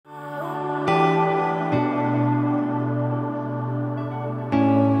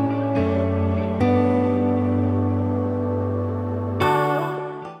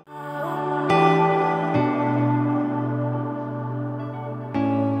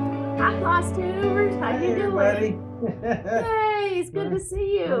Hi, FlossTubers. How you doing? Buddy. Hey, it's good to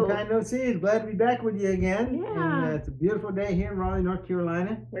see you. Long time no see. Glad to be back with you again. Yeah. And, it's a beautiful day here in Raleigh, North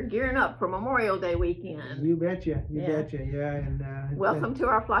Carolina. We're gearing up for Memorial Day weekend. You betcha. You betcha. Yeah. And welcome to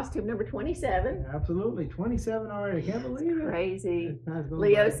our FlossTube number 27. Absolutely. 27 already. I can't believe it. Crazy.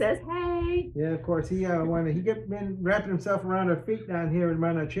 Leo says, hey. Yeah, of course. He been wrapping himself around our feet down here and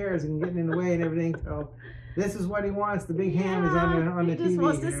around our chairs and getting in the way and everything. So this is what he wants. The big hand is on the TV. He just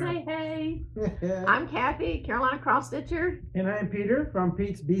wants to say hey. I'm Kathy, Carolina Cross Stitcher. And I'm Peter from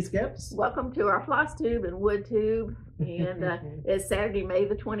Skeps. Welcome to our FlossTube and WoodTube. And it's Saturday, May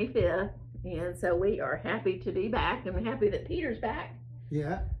the 25th. And so we are happy to be back and happy that Peter's back.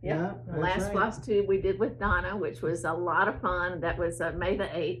 Yeah. The last FlossTube we did with Donna, which was a lot of fun. That was May the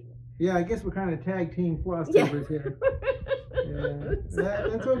 8th. Yeah, I guess we're kind of tag team FlossTubers here. Yeah,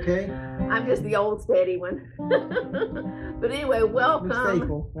 that's okay. I'm just the old steady one. But anyway,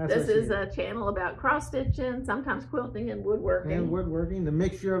 welcome. This is a channel about cross stitching, sometimes quilting and woodworking. And woodworking, the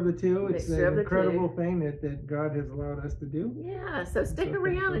mixture of the two. It's an incredible thing that God has allowed us to do. Yeah, so stick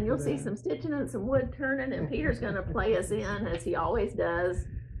around and you'll see some stitching and some wood turning, and Peter's going to play us in as he always does.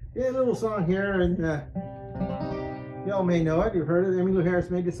 Yeah, a little song here, and y'all may know it. You've heard it. Emmylou Harris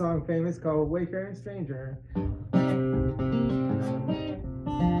made the song famous called Wayfaring Stranger.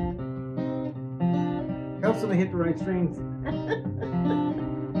 Helps when they hit the right strings.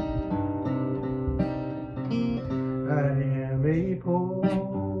 I am a poor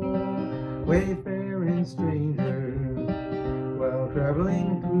wayfaring stranger while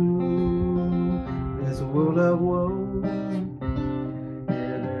traveling through this world of woe.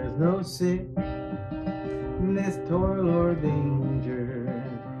 Here there's no sickness, toil, or danger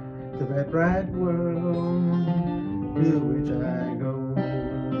to that bright world through which I go.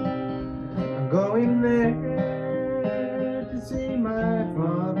 I'm going there to see my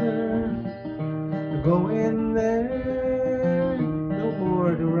father. I'm going there, no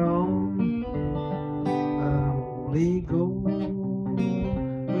more to roam. I'm only going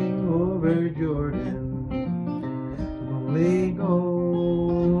over Jordan. I'm only going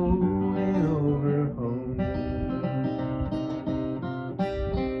over home.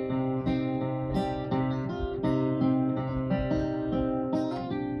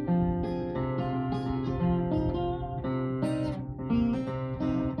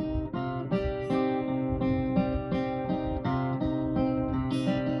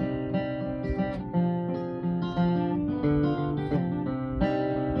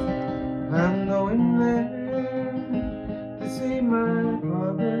 I'm going there to see my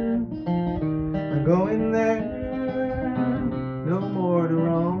father. I'm going there, no more to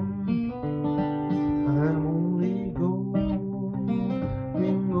roam. I'm only going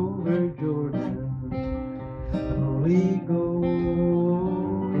over Jordan. I'm only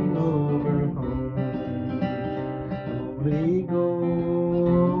going over home. I'm only going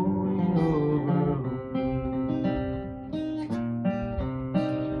over home.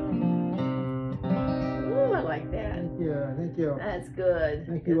 Ooh, I like that. Thank you. That's good.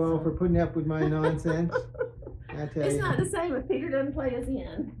 Thank you all for putting up with my nonsense. I tell It's you. not the same if Peter doesn't play us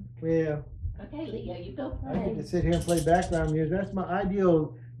in. Well, Okay, Leo, you go I get play. to sit here and play background music. That's my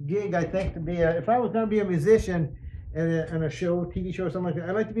ideal gig, I think, to be if I was going to be a musician in a show, TV show, or something like that,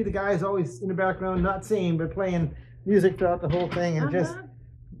 I'd like to be the guy who's always in the background, not singing, but playing music throughout the whole thing and just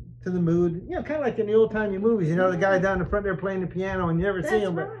to the mood. You know, kind of like in the old-timey movies, you know, the guy down in the front there playing the piano and you never see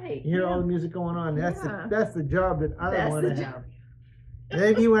him, but you hear all the music going on. That's the job that I want to have.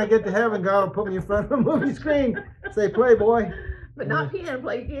 Maybe when I get to heaven, God will put me in front of a movie screen, say, play, boy. But not piano,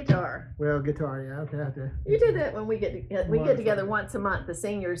 play guitar. Well, guitar, yeah, okay, I have to. You do that when we get together. We get together once a month, the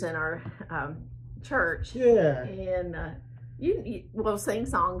seniors in our church. Yeah. And we'll sing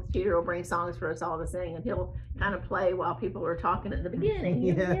songs. Peter will bring songs for us all to sing, and he'll kind of play while people are talking at the beginning.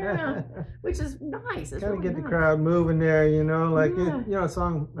 Yeah. Which is nice. It's kind of really get nice. the crowd moving there, you know, like, you know, a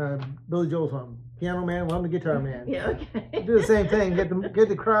song, Billy Joel song. Piano man, well, I'm the guitar man. Yeah, okay. Do the same thing. Get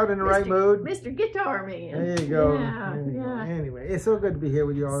the crowd in the right mood. Mr. Guitar Man. There you go. Yeah, there you go. Anyway, it's so good to be here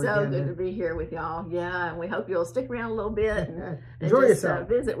with you all So again. good to be here with y'all. Yeah, and we hope you'll stick around a little bit and Enjoy just, yourself.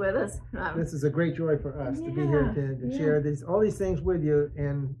 Visit with us. This is a great joy for us to be here to share all these things with you,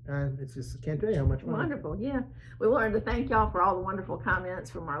 and it's just, I can't tell you how much fun. Wonderful, yeah. We wanted to thank y'all for all the wonderful comments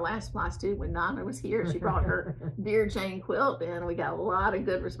from our last FlossTube when Donna was here. She brought her Dear Jane quilt in. We got a lot of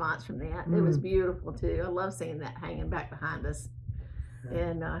good response from that. It was beautiful too. I love seeing that hanging back behind us.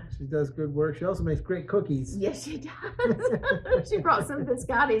 And she does good work. She also makes great cookies. Yes, she does. She brought some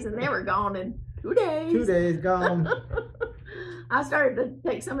biscottis and they were gone in 2 days. 2 days gone. I started to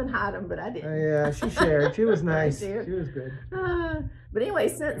take some and hide them, but I didn't. Yeah, she shared. She was nice. She was good. But But anyway,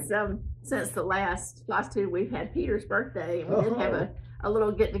 since the last FlossTube, we've had Peter's birthday, and we did have a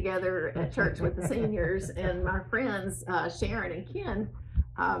little get together at church with the seniors, and my friends Sharon and Ken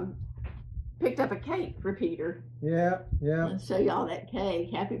picked up a cake for Peter. Yeah. I'll show y'all that cake.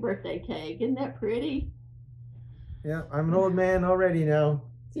 Happy birthday cake. Isn't that pretty? Yeah, I'm an old man already now.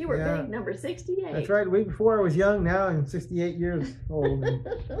 So you were big, number 68. That's right. The week before I was young. Now I'm 68 years old and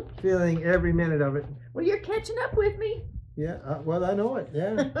feeling every minute of it. Well, you're catching up with me. Yeah, well, I know it.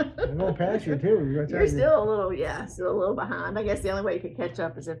 Yeah, I'm going past you too. You're still a little, still a little behind. I guess the only way you could catch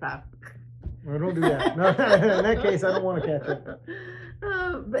up is if I. Well, don't do that. No, in that case, I don't want to catch up.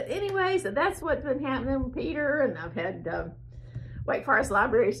 But anyway, so that's what's been happening with Peter, and I've had Wake Forest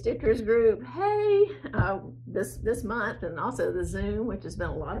Library Stitchers group. Hey, this month, and also the Zoom, which has been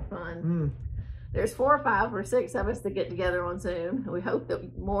a lot of fun. There's 4 or 5 or 6 of us that get together on Zoom. We hope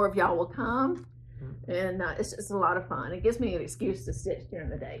that more of y'all will come. And it's just a lot of fun. It gives me an excuse to stitch during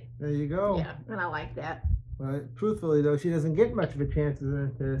the day. There you go. Yeah, and I like that. Well, truthfully, though, she doesn't get much of a chance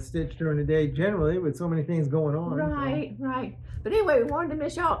to stitch during the day generally with so many things going on. Right, right. But anyway, we wanted to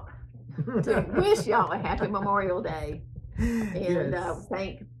wish y'all a happy Memorial Day. And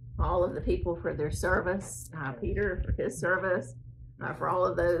thank all of the people for their service. Peter for his service. For all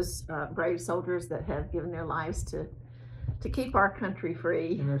of those brave soldiers that have given their lives to keep our country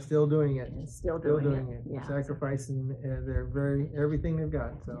free. And they're still doing it. And still doing it. Yeah. Sacrificing their everything they've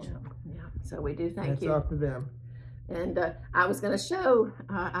got. So yeah. So we do thank you. That's off to them. And I was going to show,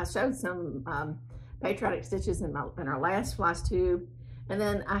 I showed some patriotic stitches in our last FlossTube. And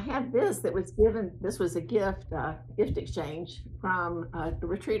then I have this that was given, this was a gift exchange from the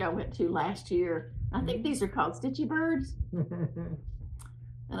retreat I went to last year. I think these are called Stitchy Birds.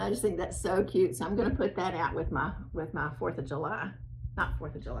 And I just think that's so cute. So I'm going to put that out with my 4th of July. Not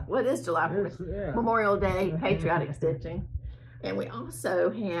 4th of July. Well, it is July 4th. Yeah. Memorial Day patriotic stitching. And we also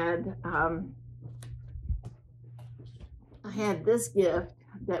had, I had this gift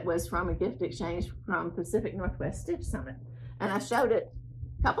that was from a gift exchange from Pacific Northwest Stitch Summit. And I showed it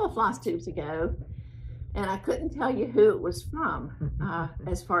a couple of FlossTubes ago. And I couldn't tell you who it was from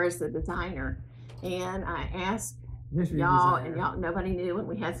as far as the designer. And I asked y'all, and y'all, nobody knew, and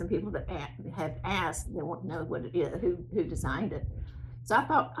we had some people that have asked, they won't know what it is, who designed it. So I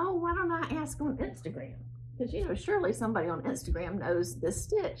thought, oh, why don't I ask on Instagram? Because, surely somebody on Instagram knows this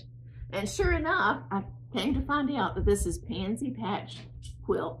stitch. And sure enough, I came to find out that this is Pansy Patch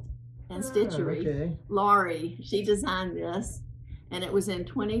Quilt and Stitchery. Okay. Laurie, she designed this, and it was in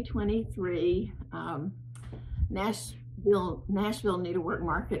 2023 Nashville Needlework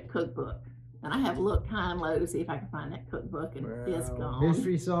Market Cookbook. And I have looked high and low to see if I can find that cookbook, and it's gone.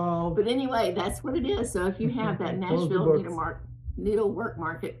 Mystery solved. But anyway, that's what it is. So if you have that Nashville Needlework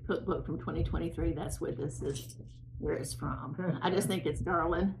Market Cookbook from 2023, that's what this is, where it's from. I just think it's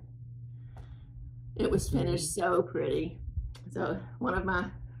darling. It was finished so pretty. So one of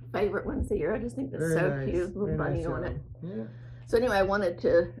my favorite ones here. I just think that's so cute. Little bunny on it. Yeah. So anyway, I wanted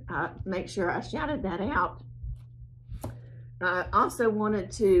to make sure I shouted that out. I also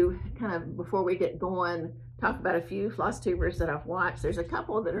wanted to kind of, before we get going, talk about a few FlossTubers that I've watched. There's a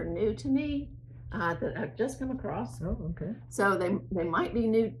couple that are new to me that I've just come across. Oh, okay. So they might be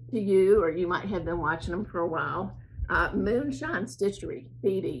new to you, or you might have been watching them for a while. Moonshine Stitchery,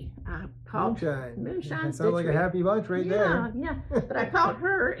 Phoebe. Moonshine Stitchery. Sounds like a happy bunch right there. Yeah, but I caught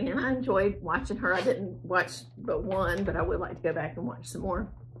her, and I enjoyed watching her. I didn't watch but one, but I would like to go back and watch some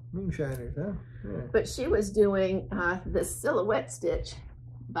more. Moonshiners, huh? Yeah. But she was doing this silhouette stitch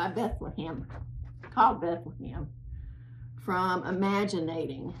by Bethlehem, called Bethlehem, from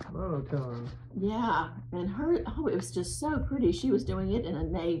Imaginating. Monotone. Yeah, and her, it was just so pretty. She was doing it in a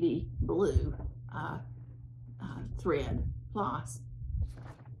navy blue thread floss.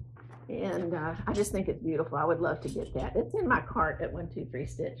 And I just think it's beautiful. I would love to get that. It's in my cart at 123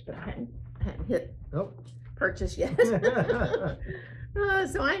 Stitch, but I hadn't hit purchase yet.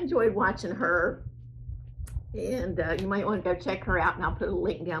 So I enjoyed watching her, and you might want to go check her out, and I'll put a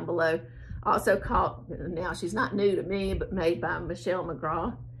link down below. Also called, now she's not new to me, but made by Michelle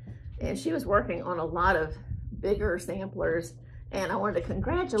McGraw, and she was working on a lot of bigger samplers, and I wanted to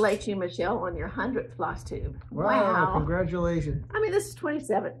congratulate you, Michelle, on your 100th FlossTube. Wow, congratulations. I mean, this is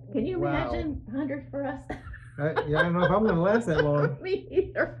 27. Can you imagine 100 for us? Yeah, I don't know if I'm going to last that long. Me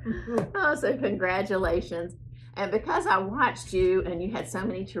either. So congratulations. And because I watched you and you had so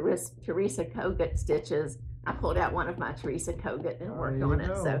many Teresa Kogut stitches, I pulled out one of my Teresa Kogut and worked on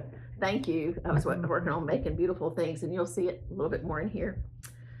it. So thank you. I was working on making beautiful things, and you'll see it a little bit more in here.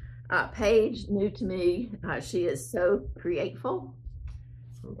 Paige, new to me. She is so createful.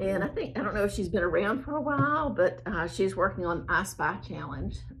 Okay. And I don't know if she's been around for a while, but she's working on I Spy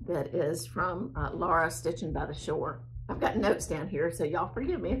Challenge that is from Laura Stitching by the Shore. I've got notes down here, so y'all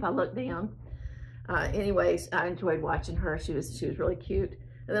forgive me if I look down. Anyways, I enjoyed watching her. She was really cute.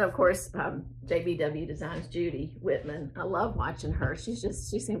 And then of course, JBW Designs Judy Whitman. I love watching her. She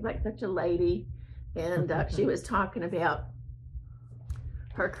seems like such a lady. And she was talking about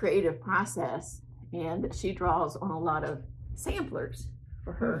her creative process, and she draws on a lot of samplers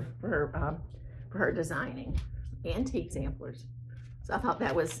for her designing, antique samplers. So I thought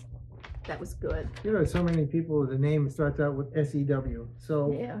that was good. You know, so many people, the name starts out with SEW.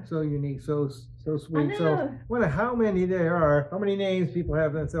 So Yeah. so unique, so sweet. I So know. I wonder how many there are, how many names people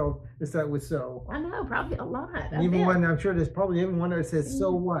have themselves that start with so. I know, probably a lot. And even one, I'm sure there's probably even one that says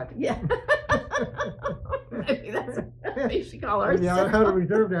so what. Yeah. Maybe you should call ours. Yeah, I know how to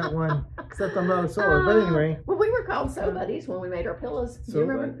reserve that one, except I'm not a solar. But anyway. Well, we were called Sew Buddies when we made our pillows. Do you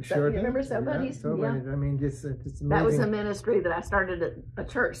remember? Sure You remember Sew Buddies? Sew Buddies. I mean, just amazing. That was a ministry that I started at a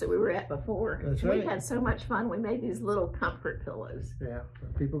church that we were at before. That's We right. had so much fun. We made these little comfort pillows. Yeah,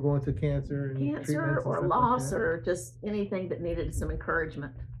 people going through cancer and treatments and Or stuff loss like that. or just anything that needed some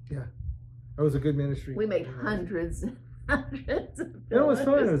encouragement. That was a good ministry. We made hundreds of It was fun. It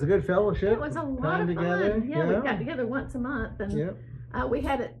pillows. was a good fellowship. It was a lot time of together. fun. Yeah, we got together once a month, and Yep. we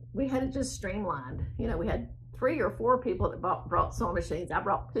had it just streamlined. You know, we had 3 or 4 people that brought sewing machines. I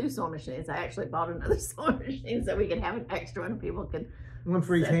brought 2 sewing machines. I actually bought another sewing machine so we could have an extra one. People could. One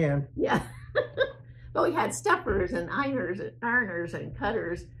for each hand. Yeah. But we had stuffers and ironers and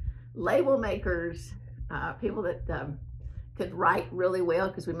cutters, label makers, people that could write really well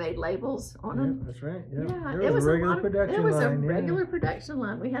because we made labels on Yeah, them. that's right. Yeah, Yeah, there was a regular production It was a line. regular production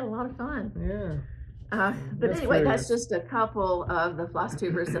line. We had a lot of fun. Yeah. But That's anyway, curious. that's just a couple of the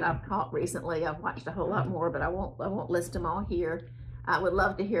FlossTubers that I've caught recently. I've watched a whole lot more, but I won't list them all here. I would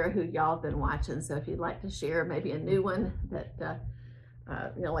love to hear who y'all have been watching. So if you'd like to share maybe a new one that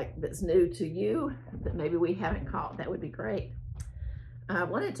you know, like that's new to you that maybe we haven't caught, that would be great. I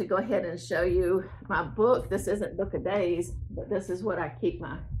wanted to go ahead and show you my book. This isn't Book of Days, but this is what I keep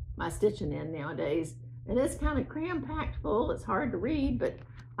my stitching in nowadays. And it's kind of cram-packed full. It's hard to read, but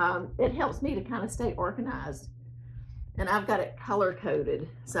it helps me to kind of stay organized. And I've got it color-coded.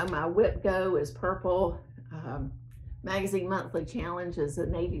 So my Whip Go is purple. Magazine Monthly Challenge is a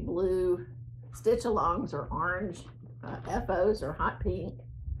navy blue. Stitch-alongs are orange. FOs are hot pink.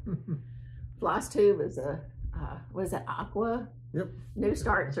 FlossTube is a, what is that, aqua? Yep. New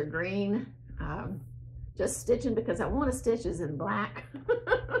Starts are green. Just stitching because I want to stitch is in black.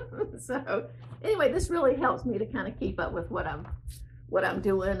 So anyway, this really helps me to kind of keep up with what I'm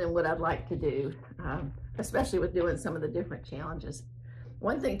doing and what I'd like to do, especially with doing some of the different challenges.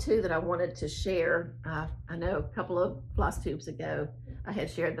 One thing too that I wanted to share, I know a couple of FlossTubes ago, I had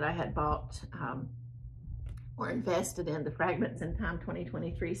shared that I had bought or invested in the Fragments in Time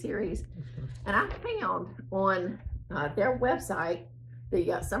 2023 series. And I found on their website,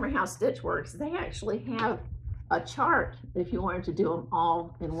 the Summer House Stitch Works, they actually have a chart if you wanted to do them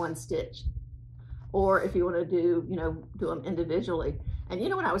all in one stitch, or if you want to do them individually. And you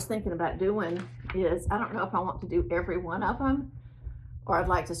know what I was thinking about doing is, I don't know if I want to do every one of them, or I'd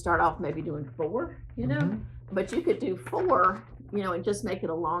like to start off maybe doing 4, but you could do 4, and just make it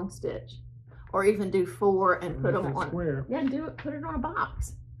a long stitch, or even do 4 and put them on square. Yeah, put it on a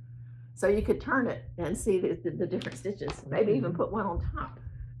box. So you could turn it and see the different stitches. Maybe even put one on top.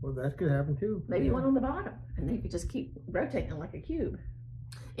 Well, that could happen too. Maybe one on the bottom. And then you could just keep rotating like a cube.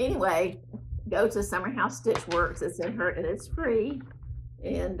 Anyway, go to Summer House Stitch Works. It's in her, and it's free.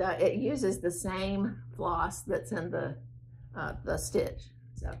 And it uses the same floss that's in the stitch.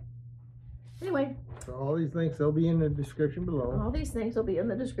 So anyway. So all these links, they'll be in the description below. All these things will be in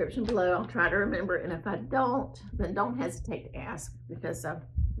the description below. I'll try to remember. And if I don't, then don't hesitate to ask, because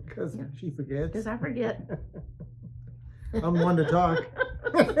she forgets. Because I forget. I'm one to talk.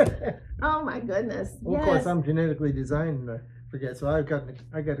 Oh my goodness. Well, yes. of course, I'm genetically designed to forget, so I got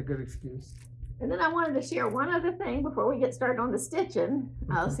a good excuse. And then I wanted to share one other thing before we get started on the stitching.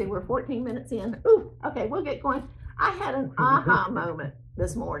 Let's see, we're 14 minutes in. Ooh, okay, we'll get going. I had an aha moment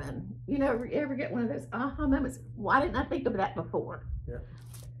this morning. You ever get one of those aha moments? Why didn't I think of that before? Yeah.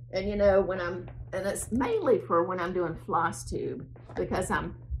 And and it's mainly for when I'm doing FlossTube, because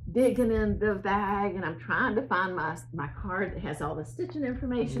I'm digging in the bag and I'm trying to find my card that has all the stitching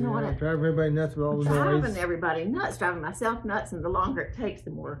information on it. Driving everybody nuts with all the noise. Driving everybody nuts, driving myself nuts, and the longer it takes, the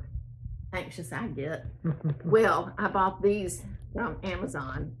more anxious I get. Well, I bought these from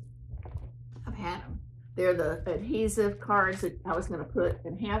Amazon. I've had them. They're the adhesive cards that I was going to put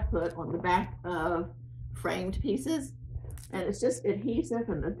and have put on the back of framed pieces. And it's just adhesive,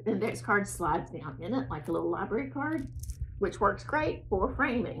 and the index card slides down in it like a little library card, which works great for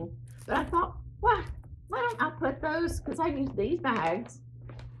framing. But I thought, why don't I put those, because I use these bags,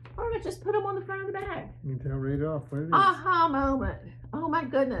 why don't I just put them on the front of the bag? You can tell right off what it is. Aha moment. Oh my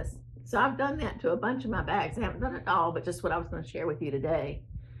goodness. So I've done that to a bunch of my bags. I haven't done it all, but just what I was going to share with you today.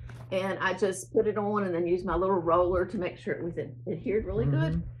 And I just put it on and then use my little roller to make sure it was adhered really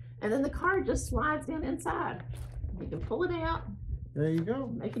good. And then the card just slides in inside. You can pull it out. There you go.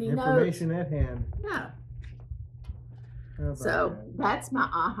 Make any information notes. at hand. Yeah. So that's my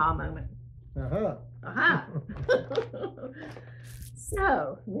aha moment. Aha.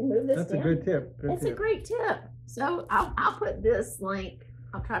 So let me move this That's down. a good tip. It's a great tip. So I'll put this link.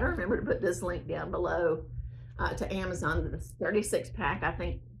 I'll try to remember to put this link down below to Amazon. This 36 pack. I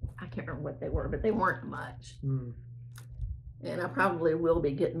can't remember what they were, but they weren't much. And I probably will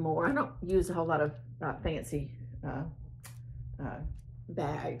be getting more. I don't use a whole lot of fancy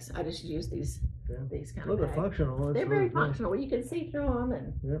bags. I just use these kind of bags. Functional. They're very functional. Where you can see through them,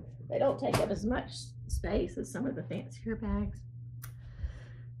 and they don't take up as much space as some of the fancier bags.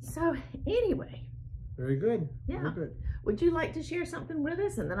 So anyway. Very good. Yeah. Very good. Would you like to share something with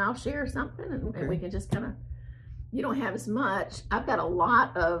us, and then I'll share something, and we can just kind of. You don't have as much. I've got a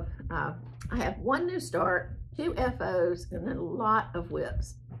lot of. I have one new start, 2 FOs, and then a lot of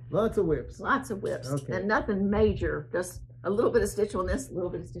whips. Lots of whips. Lots of whips. Okay. And nothing major. Just a little bit of stitch on this, a little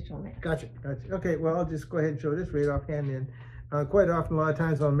bit of stitch on that. Gotcha. Okay, well, I'll just go ahead and show this right offhand. And quite often, a lot of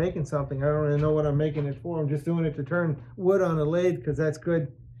times when I'm making something, I don't really know what I'm making it for. I'm just doing it to turn wood on a lathe because that's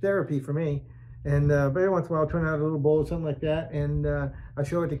good therapy for me. And but every once in a while, I'll turn out a little bowl or something like that, and I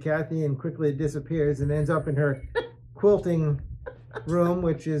show it to Kathy, and quickly it disappears and ends up in her quilting room,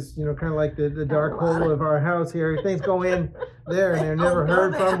 which is, you know, kind of like the dark hole of our house here. Things go in there, and they're never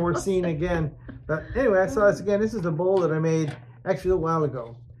heard from or seen again. But anyway, I saw this again. This is a bowl that I made actually a while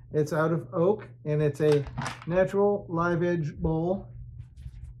ago. It's out of oak, and it's a natural live edge bowl,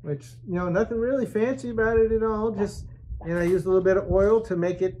 which, you know, nothing really fancy about it at all. Just, and I used a little bit of oil to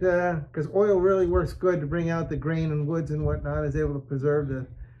make it, because oil really works good to bring out the grain and woods and whatnot. Is able to preserve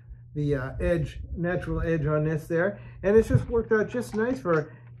the edge, natural edge on this there, and it's just worked out just nice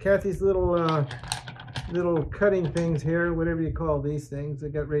for Kathy's little cutting things here, whatever you call these things. They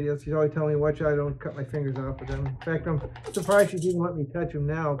got radios. She's always telling me, watch out, I don't cut my fingers off with them. In fact, I'm surprised she didn't let me touch them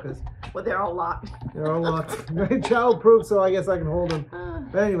now, because they're all locked. They're all locked. Child-proof, so I guess I can hold them.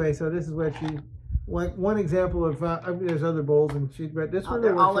 But anyway, so this is what she. One example of there's other bowls, and but this one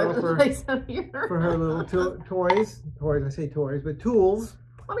all over the place up here for her little toys. I say toys, but tools.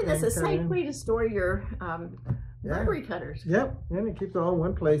 I mean, that's a safe way to store your rotary cutters. Yep, and it keeps it all in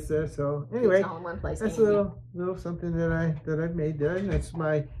one place there. So anyway, all in one place. That's a little something that I've made there, and that's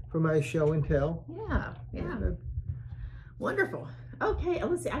for my show and tell. Yeah. Wonderful. Okay,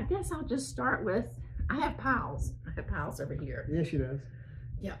 let's see. I guess I'll just start with. I have piles over here. Yes, she does.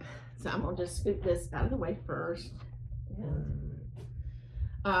 Yep. So I'm gonna just scoop this out of the way first.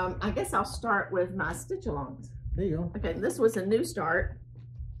 I guess I'll start with my stitch-alongs. There you go. Okay, this was a new start.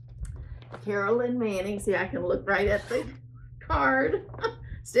 Carolyn Manning. See, I can look right at the card.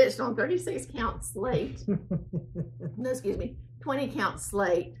 Stitched on 36 count slate. No, excuse me, 20 count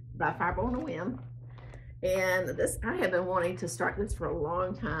slate by Fiber on a Whim. And this, I have been wanting to start this for a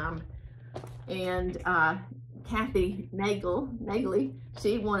long time. And Kathy Nagley,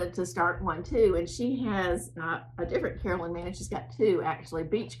 she wanted to start one too, and she has a different Carolyn Manning. She's got 2 actually.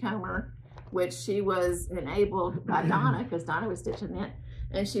 Beachcomber, which she was enabled by Donna, because Donna was stitching that,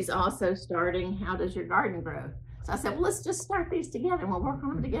 and she's also starting How Does Your Garden Grow? So I said, well, let's just start these together, and we'll work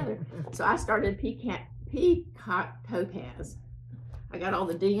on them together. So I started Peacock Topaz. I got all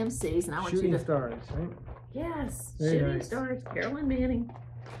the DMCs, and I want Shooting you to stars, right? Yes, Very Shooting nice. Stars, Carolyn Manning.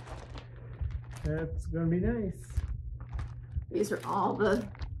 That's gonna be nice. These are all the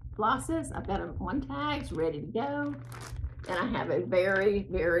flosses. I've got them on tags, ready to go. And I have a very,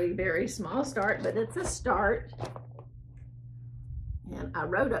 very, very small start, but it's a start. And I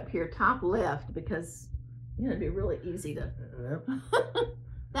wrote up here top left because, you know, it'd be really easy to. Yep.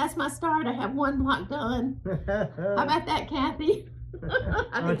 That's my start. I have 1 block done. How about that, Kathy?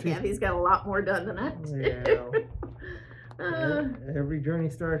 I think Kathy's got a lot more done than I do. Yeah. Every journey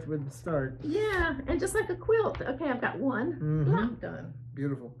starts with the start. Yeah, and just like a quilt. Okay, I've got 1 block done.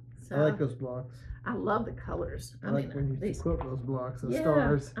 Beautiful. So, I like those blocks. I love the colors. I like when you quilt those blocks, those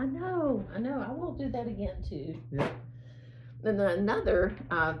stars. I know. I will do that again too. Yeah. Then another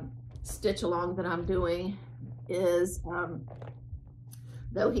stitch along that I'm doing is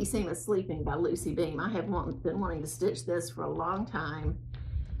Though He Seemeth Sleeping by Lucy Beam. I have been wanting to stitch this for a long time.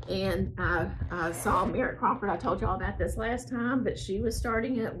 And I saw Merritt Crawford. I told y'all about this last time, but she was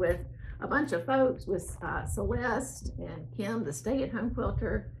starting it with a bunch of folks, with Celeste and Kim, the stay-at-home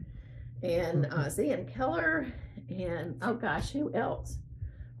quilter, and Ian Keller, and oh gosh, who else?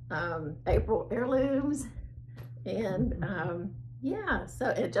 April Heirlooms, and yeah, so,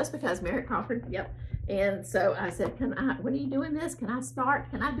 and just because Merritt Crawford, yep. And so I said, when are you doing this? Can I start?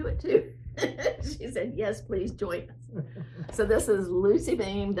 Can I do it too? She said, yes, please join us. So this is Lucy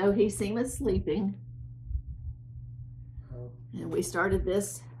Beam, Though He Seemeth Sleeping. And we started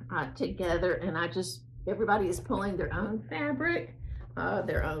this together, and everybody is pulling their own fabric,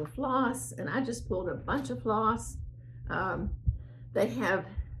 their own floss, and I just pulled a bunch of floss. They have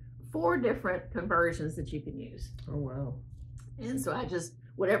 4 different conversions that you can use. Oh, wow. And so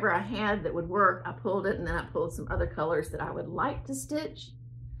whatever I had that would work, I pulled it, and then I pulled some other colors that I would like to stitch,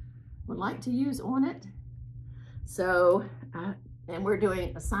 would like to use on it. So, and we're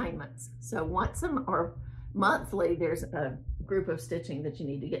doing assignments. So once or monthly, there's a group of stitching that you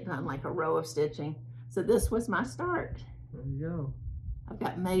need to get done, like a row of stitching. So this was my start. There you go. I've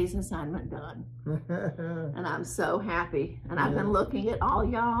got May's assignment done. And I'm so happy. And I've been looking at all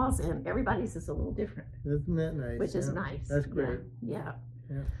y'all's, and everybody's is a little different. Isn't that nice? Which is nice. That's great. Yeah.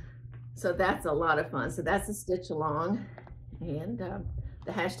 Yeah. So that's a lot of fun. So that's a stitch along. And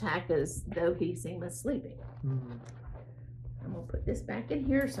the hashtag is Though He Seemeth Sleeping. Mm-hmm. I'm going to put this back in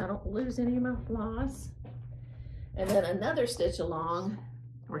here so I don't lose any of my floss. And then another stitch along,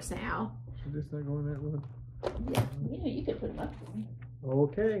 or Sal. Should this not go in that one? Yeah, you can put them up for me.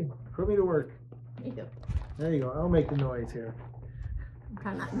 Okay, put me to work. There you go. There you go. I'll make the noise here. I'm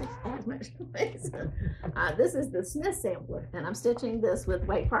trying not to make as much noise. This is the Smith sampler, and I'm stitching this with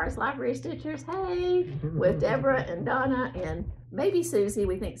Wake Forest Library Stitchers. Hey, with Debra and Donna and maybe Susie.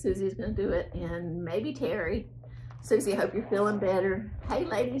 We think Susie's going to do it, and maybe Teri. Susie, I hope you're feeling better. Hey,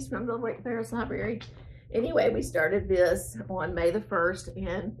 ladies from the Wake Forest Library. Anyway, we started this on May the 1st,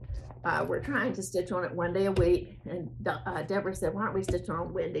 and we're trying to stitch on it one day a week. And Debra said, why don't we stitch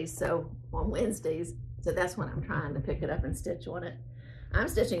on Wednesdays? So on Wednesdays, so that's when I'm trying to pick it up and stitch on it. I'm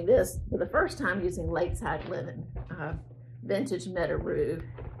stitching this for the first time using Lakeside Linen, Vintage Meadow.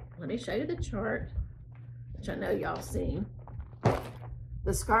 Let me show you the chart, which I know y'all seen.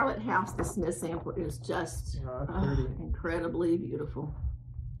 The Scarlett House, the Smith sampler, is just incredibly beautiful.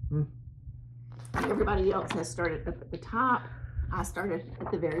 Everybody else has started up at the top. I started at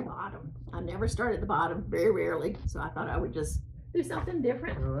the very bottom. I never start at the bottom, very rarely, so I thought I would just do something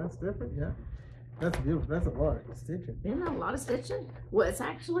different. Oh, that's different, yeah. That's beautiful. That's a lot of stitching. Isn't that a lot of stitching? Well, it's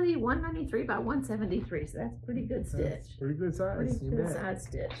actually 193 by 173, so that's pretty good stitch. That's pretty good size. Pretty good size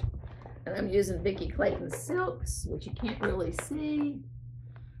stitch. And I'm using Vicki Clayton silks, which you can't really see,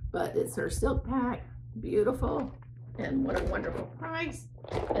 but it's her silk pack. Beautiful, and what a wonderful price.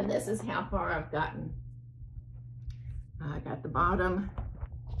 And this is how far I've gotten. I got the bottom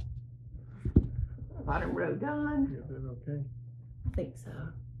row done. Is that okay? I think so.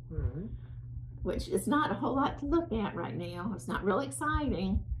 All right. Which is not a whole lot to look at right now. It's not real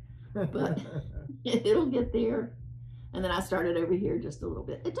exciting, but it'll get there. And then I started over here just a little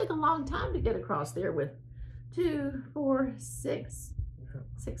bit. It took a long time to get across there with 2, 4, 6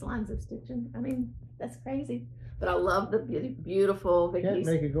 lines of stitching. I mean, that's crazy. But I love the beautiful Vicki's. Can't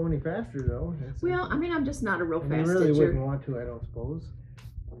make it go any faster though. Well, I mean, I'm just not a real fast You really stitcher. wouldn't want to, I don't suppose.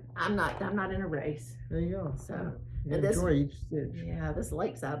 I'm not in a race. There you go. So you enjoy each stitch. Yeah, this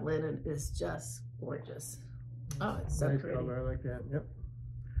Lakeside Linen is just gorgeous. Oh, it's so nice pretty. color, I like that. Yep.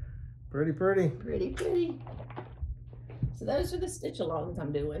 Pretty, pretty. Pretty, pretty. So those are the stitch alongs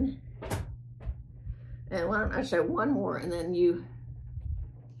I'm doing. And why don't I show one more, and then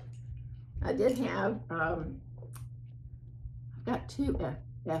I did have, I've got 2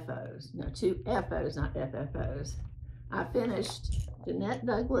 FOs. No, 2 FOs, not FFOs. I finished Jeanette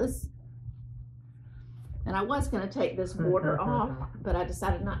Douglas, and I was going to take this border off, but I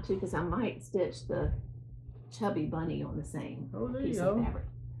decided not to because I might stitch the Chubby Bunny on the same piece of fabric.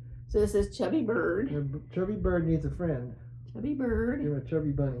 So this is Chubby Bird. Chubby Bird needs a friend. Chubby Bird. You're a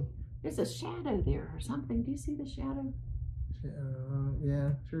Chubby Bunny. There's a shadow there or something. Do you see the shadow?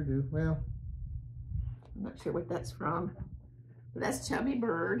 Yeah, sure do. Well, I'm not sure what that's from. But that's Chubby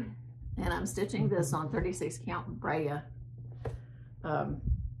Bird. And I'm stitching this on 36 count Brea.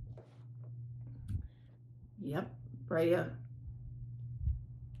 Yep, Brea.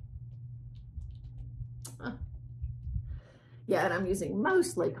 Yeah, and I'm using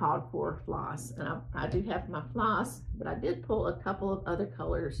mostly called for floss. And I do have my floss, but I did pull a couple of other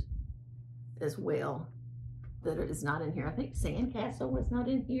colors as well that is not in here. I think Sandcastle was not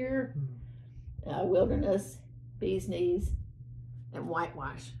in here. Wilderness, Bee's Knees, and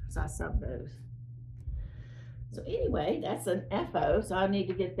whitewash. So I sub those. So anyway, that's an FO. So I need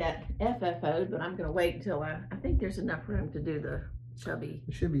to get that FFO'd, but I'm going to wait until I think there's enough room to do the Chubby.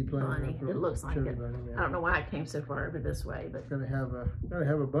 It should be plenty. Bunny. It looks like it. Bunny, yeah. I don't know why I came so far over this way, but gotta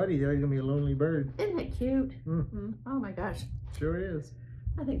have a buddy there. He's gonna be a lonely bird. Isn't that cute? Mm-hmm. Oh my gosh. Sure is.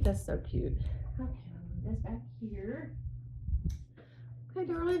 I think that's so cute. Okay, that's back here. Okay,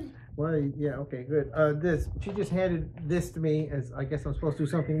 darling. Well, yeah, okay, good. She just handed this to me as I guess I'm supposed to do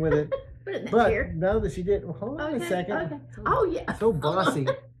something with it. Put it in that but chair. now that she did, well, hold on a second. Okay. Oh yeah. So bossy.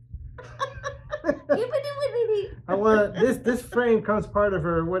 Yippity-wippity. I want this frame comes part of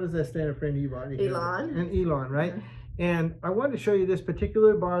her. What is that standard frame you bought? Elon. An Elon, right? And I wanted to show you this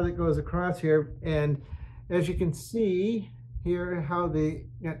particular bar that goes across here. And as you can see here, how they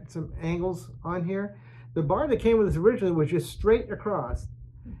got some angles on here. The bar that came with this originally was just straight across.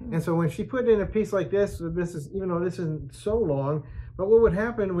 And so when she put in a piece like this is, even though this isn't so long, but what would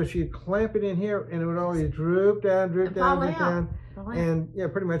happen was she'd clamp it in here and it would always droop down, droop down, droop down. And yeah,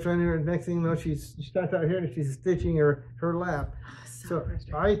 pretty much on here. Next thing you know, she starts out here and she's stitching her lap. So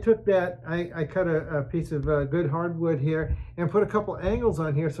I took that, I cut a piece of good hardwood here and put a couple angles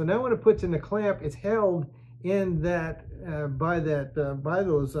on here. So now when it puts in the clamp, it's held in that by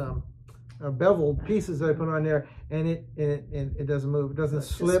those beveled pieces that I put on there, and it doesn't move. It doesn't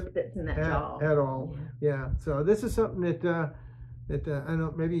slip at all. Yeah. So this is something that I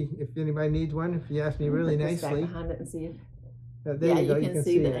don't. Maybe if anybody needs one, if you ask me really nicely. Back behind it and see it. There you go. You can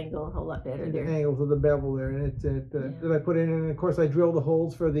see the it. angle a whole lot better the there. angles of the bevel there, and that I put in, and of course I drill the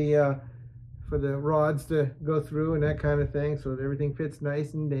holes for the rods to go through and that kind of thing, so that everything fits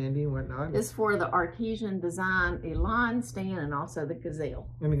nice and dandy and whatnot. It's for the Artesian Design Elon stand and also the Gazelle.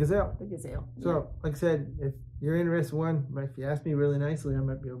 And the Gazelle. The Gazelle. So, like I said, if you're interested in one, but if you ask me really nicely, I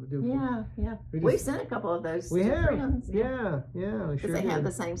might be able to do it. Yeah. We've sent a couple of those to friends. Yeah. Because they have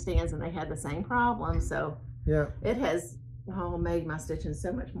the same stands and they had the same problems, so yeah, it has made my stitching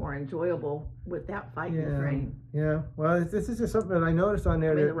so much more enjoyable without fighting the frame. Yeah, well, this is just something that I noticed on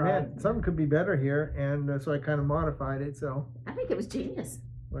there that man, something could be better here, and so I kind of modified it. So I think it was genius.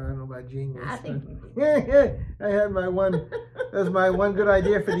 Well, I don't know about genius. I think I had my one. That was my one good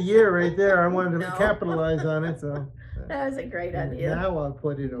idea for the year right there. I wanted to capitalize on it. So that was a great idea. Now I'll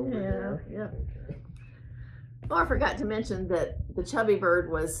put it over there. Yeah. Oh, I forgot to mention that the Chubby Bird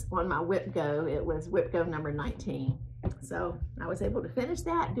was on my whip go. It was whip go number 19. So I was able to finish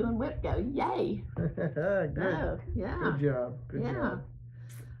that doing whip go. Yay! Good. Oh, yeah. Good job. Good job.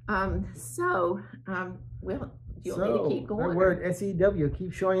 Well, do you want me to keep going? That word SEW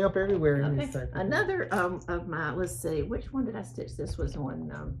keeps showing up everywhere in this type of Another of my, let's see, which one did I stitch? This was on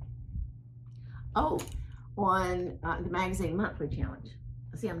the Magazine Monthly Challenge.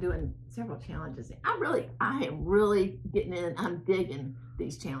 See, I'm doing several challenges. I am really getting in. I'm digging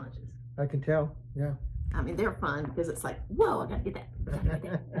these challenges. I can tell. Yeah. I mean, they're fun because it's like, whoa, I gotta get that. I gotta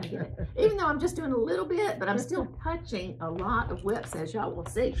get it. Even though I'm just doing a little bit, but I'm still touching a lot of whips, as y'all will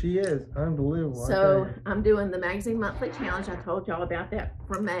see. She is unbelievable. So I'm doing the Magazine Monthly Challenge. I told y'all about that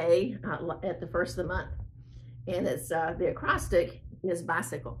for May at the first of the month, and it's the acrostic is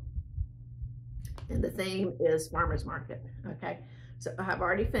bicycle, and the theme is farmers market. Okay, so I've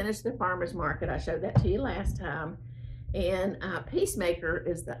already finished the farmers market. I showed that to you last time, and Piecemaker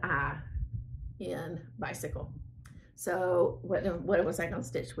is the I in bicycle. So what was I going to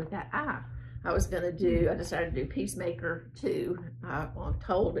stitch with that I was going to do, I decided to do Piecemaker 2 on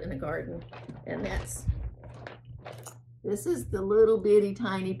Told in a Garden, and this is the little bitty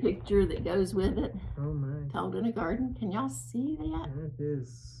tiny picture that goes with it. Oh my. Told in a Garden. Can y'all see that? It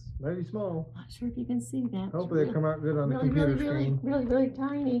is very small. Not sure if you can see that. Hopefully they come out good on the computer screen. Really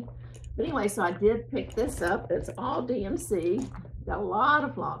tiny. But anyway, so I did pick this up. It's all DMC. Got a lot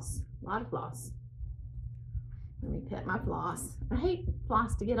of floss. Let me pet my floss. I hate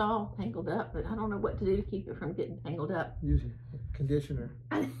floss to get all tangled up, but I don't know what to do to keep it from getting tangled up. Use conditioner.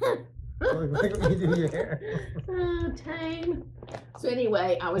 Like you do your hair. Tame. So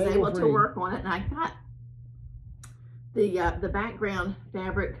anyway, I was able to work on it, and I got the background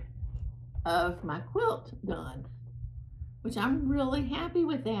fabric of my quilt done, which I'm really happy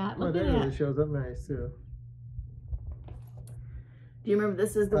with that. Look at that. Really shows up nice too. Do you remember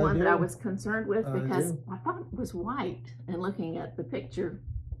this is the one that I was concerned with because I thought it was white, and looking at the picture,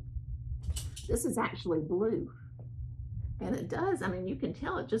 this is actually blue. And it does, I mean, you can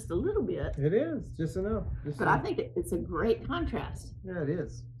tell it just a little bit. It is, just enough. I think it's a great contrast. Yeah, it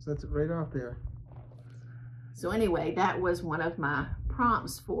is. Sets it right off there. So anyway, that was one of my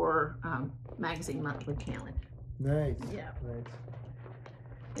prompts for Magazine Monthly Challenge. Nice. Yeah. Nice.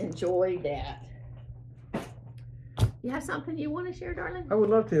 Enjoyed that. You have something you want to share, darling? I would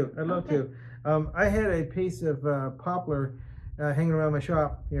love to. I'd love to. I had a piece of poplar hanging around my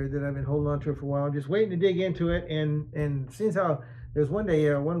shop here that I've been holding on to for a while, just waiting to dig into it. And since how there was one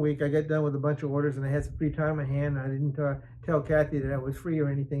day, one week, I got done with a bunch of orders and I had some free time on hand. I didn't tell Kathy that I was free or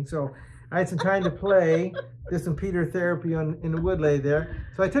anything, so I had some time to play, did some Peter therapy in the wood lay there.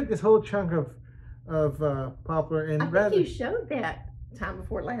 So I took this whole chunk of poplar and I think you showed that time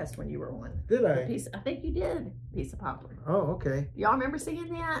before last when you were on. Did I? I think you did. Piece of poplar. Oh, okay. Y'all remember seeing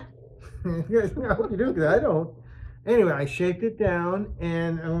that? Yes, I hope you do, because I don't. Anyway, I shaped it down,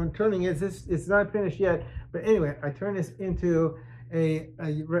 and I'm turning it. It's not finished yet, but anyway, I turned this into a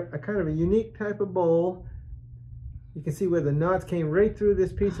kind of a unique type of bowl. You can see where the knots came right through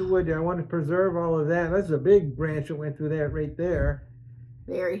this piece of wood there. I wanted to preserve all of that. That's a big branch that went through that right there.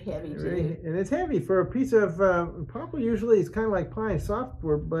 Very heavy too. And it's heavy for a piece of poplar. Usually it's kind of like pine, soft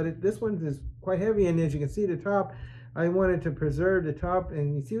wood, but this one is quite heavy. And as you can see the top, I wanted to preserve the top.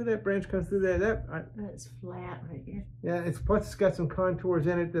 And you see where that branch comes through there? That's flat right here. Yeah, plus it's got some contours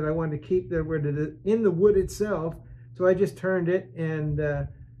in it that I wanted to keep there in the wood itself. So I just turned it and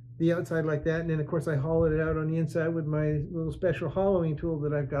the outside like that. And then of course I hollowed it out on the inside with my little special hollowing tool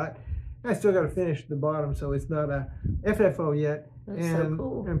that I've got. I still got to finish the bottom, so it's not a FFO yet. That's so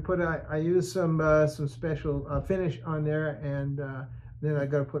cool. And I used some special finish on there, and then I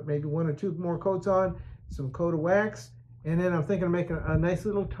got to put maybe 1 or 2 more coats on, some coat of wax, and then I'm thinking of making a nice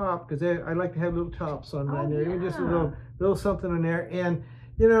little top, because I like to have little tops on mine there, even just a little something on there. And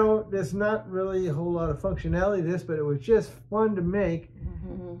you know, there's not really a whole lot of functionality to this, but it was just fun to make.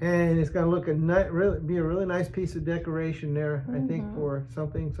 And it's going to look be a really nice piece of decoration there, I think, for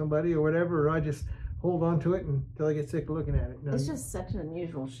somebody or whatever. Or I just hold on to it until I get sick of looking at it. No, it's just such an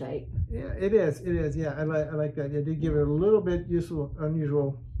unusual shape. Yeah, it is. It is. Yeah, I like that. I did give it a little bit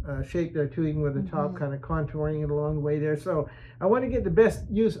unusual shape there too, even with the top kind of contouring it along the way there. So I want to get the best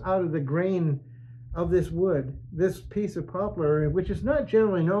use out of the grain of this wood, this piece of poplar, which is not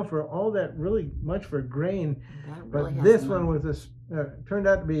generally known for all that really much for grain, really, but this one was turned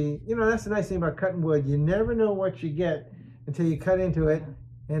out to be, you know, that's the nice thing about cutting wood. You never know what you get until you cut into it,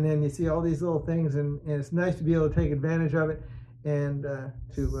 and then you see all these little things, and it's nice to be able to take advantage of it, and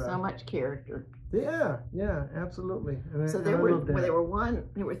so much character. Yeah, absolutely. And so there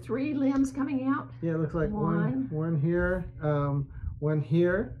were 3 limbs coming out. Yeah, it looks like one here, one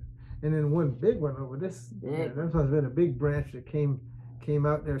here. And then one big one over this. That must have been a big branch that came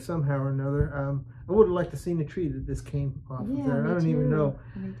out there somehow or another. I would have liked to see the tree that this came off of there. I don't even know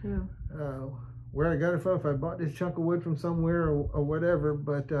where I got it from, if I bought this chunk of wood from somewhere or whatever.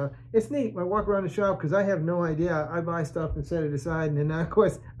 But it's neat. I walk around the shop because I have no idea. I buy stuff and set it aside, and then of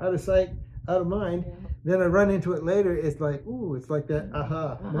course out of sight, out of mind. Yeah. Then I run into it later. It's like, ooh, it's like that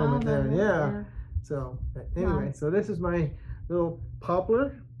moment there. Yeah. So anyway, so this is my little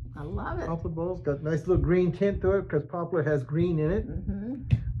poplar. I love it. Poplar bowl's got a nice little green tint to it because poplar has green in it,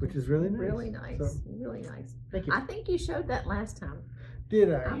 which is really nice. Really nice. So, really nice. Thank you. I think you showed that last time.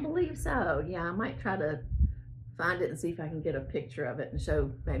 Did I? I believe so. Yeah, I might try to find it and see if I can get a picture of it and show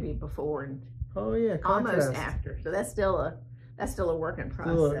maybe before and contrast. Almost after. So that's still a work in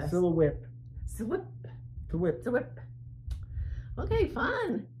process. Still a whip. It's a whip. It's a whip. It's a whip. Okay,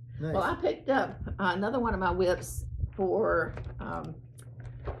 fun. Nice. Well, I picked up another one of my whips for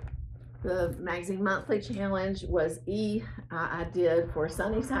the magazine monthly challenge was I did for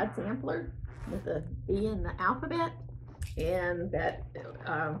Sunnyside sampler with the E in the alphabet, and that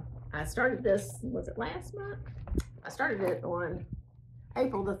I started this, was it last month? I started it on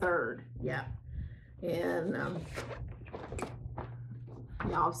April the 3rd, yeah. And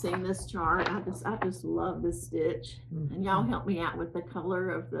y'all have seen this chart. I just love this stitch, and y'all help me out with the color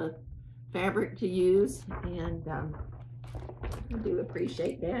of the fabric to use, and I do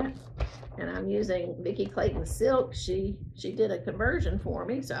appreciate that. And I'm using Vicki Clayton silk. She did a conversion for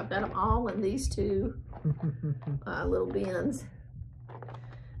me, so I've got them all in these 2 little bins.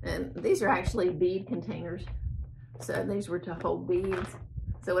 And these are actually bead containers, so these were to hold beads.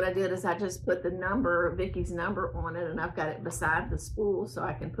 So what I did is I just put the number, Vicki's number on it, and I've got it beside the spool so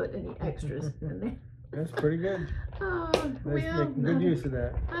I can put any extras in there. That's pretty good. Oh, well, making good use of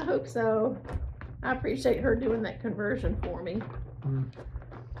that. I hope so. I appreciate her doing that conversion for me.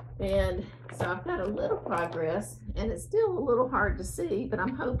 And so I've got a little progress, and it's still a little hard to see, but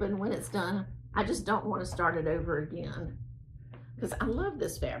I'm hoping when it's done, I just don't want to start it over again, because I love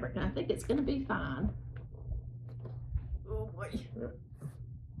this fabric and I think it's going to be fine. Oh boy.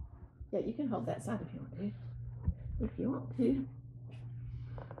 Yeah, you can hold that side if you want to. If you want to.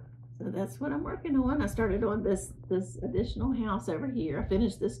 So that's what I'm working on. I started on this additional house over here. I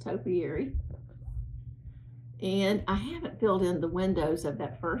finished this topiary. And I haven't filled in the windows of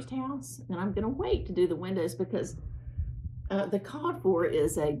that first house, and I'm going to wait to do the windows because the called for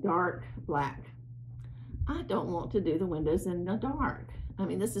is a dark black. I don't want to do the windows in the dark. I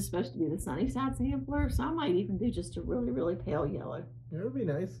mean, this is supposed to be the Sunnyside sampler, so I might even do just a really, really pale yellow. That would be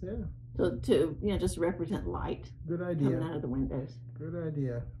nice, yeah. To you know, just represent light. Good idea. Coming out of the windows. Good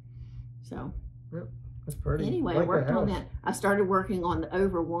idea. So. Yep, that's pretty. Anyway, I worked on that. I started working on the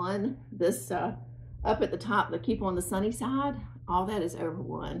over one. This up at the top, the keep on the sunny side. All that is over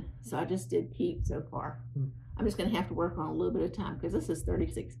one. So I just did keep so far. I'm just going to have to work on a little bit of time because this is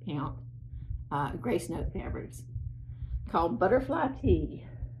 36 count Grace Note fabrics called Butterfly Tea.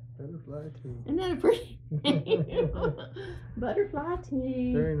 Butterfly Tea. Isn't that a pretty Butterfly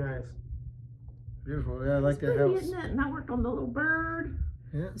Tea? Very nice. Beautiful. Yeah, I like that house. Isn't it? And I worked on the little bird.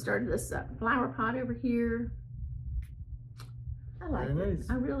 Yeah. Started this flower pot over here. I like it. Nice.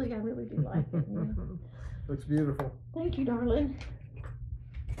 I really do like it. Yeah. Looks beautiful. Thank you, darling.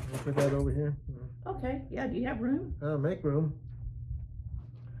 I'll put that over here. Okay. Yeah. Do you have room? Make room.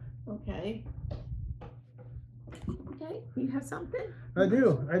 Okay. Okay. You have something? I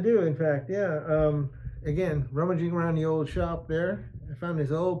do. In fact, yeah. Again, rummaging around the old shop there, I found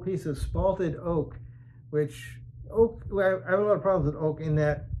this old piece of spalted oak, which well, I have a lot of problems with oak in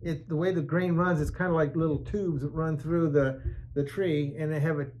that the way the grain runs, it's kind of like little tubes that run through the tree, and they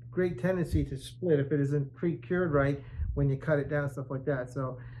have a great tendency to split if it isn't pre-cured right when you cut it down, stuff like that.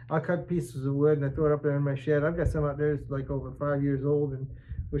 So I'll cut pieces of wood and I throw it up there in my shed. I've got some out there that's like over 5 years old and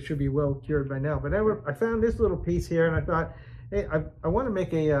which should be well cured by now. But I found this little piece here and I thought, hey, I want to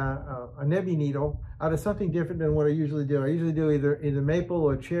make a nebby needle out of something different than what I usually do. I usually do either maple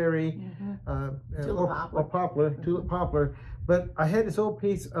or cherry, or poplar, tulip poplar. But I had this old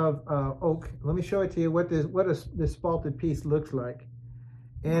piece of oak. Let me show it to you what this spalted piece looks like.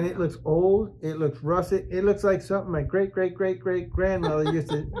 And it looks old. It looks rusted. It looks like something my great grandmother used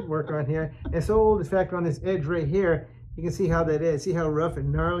to work on here. And it's so old, in fact, on this edge right here, you can see how that is. See how rough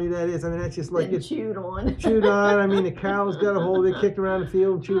and gnarly that is? I mean, that's just like it's chewed on. Chewed on. I mean, the cows got a hold of it, kicked around the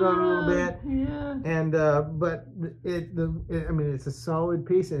field, chewed on it a little bit. Yeah. And but I mean, it's a solid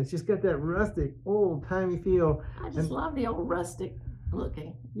piece, and it's just got that rustic, old-timey feel. I just love the old rustic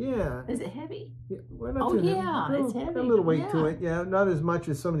looking. Yeah. Is it heavy? Yeah, well, not too heavy. It's heavy. A little weight to it. Yeah, not as much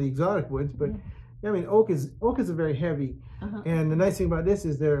as some of the exotic woods, but I mean, oak is a very heavy. And the nice thing about this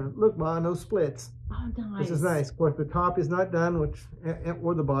is look, Ma, no splits. Oh, nice. This is nice. Of course, the top is not done,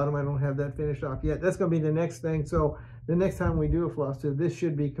 or the bottom. I don't have that finished off yet. That's going to be the next thing. So the next time we do a FlossTube, this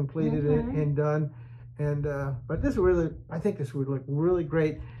should be completed and done. And but I think this would look really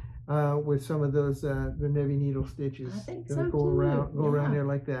great with some of those the Navy needle stitches. I think that so go too. around there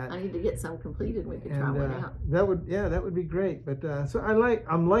like that. I need to get some completed. We could try one out. That would be great. But so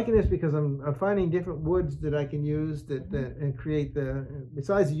I'm liking this because I'm finding different woods that I can use and create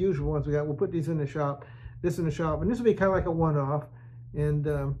besides the usual ones we got. We'll put these in the shop, and this will be kind of like a one-off. And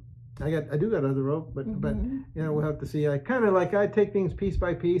I do got other oak, but you know, we'll have to see. I take things piece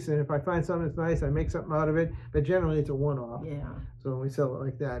by piece, and if I find something that's nice, I make something out of it. But generally, it's a one-off. Yeah. So we sell it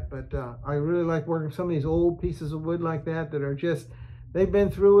like that. But I really like working with some of these old pieces of wood like that are just, they've been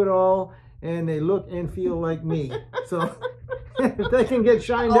through it all, and they look and feel like me. So if they can get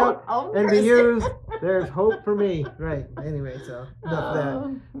shined up and be used, there's hope for me. Right. Anyway, so enough of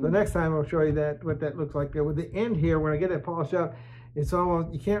that. So next time I'll show you what that looks like there. With the end here, when I get it polished up, it's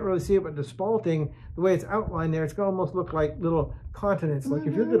almost, you can't really see it, but the spalting, the way it's outlined there, it's going to almost look like little continents. Like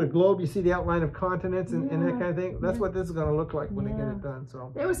if you look at a globe, you see the outline of continents and that kind of thing. That's what this is going to look like when I get it done. So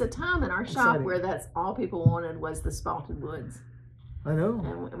there was a time in our shop where that's all people wanted was the spalted woods. I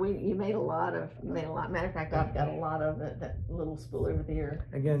know. And you made a lot. Matter of fact, I've got a lot of it, that little spool over there.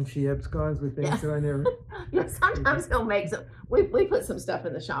 Again, she absconds with things that I never. Sometimes he'll make some. We put some stuff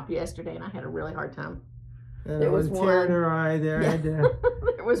in the shop yesterday, and I had a really hard time. There was one tear in her eye there. Yeah.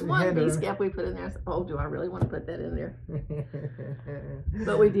 There was one Skep we put in there. I said, oh, do I really want to put that in there?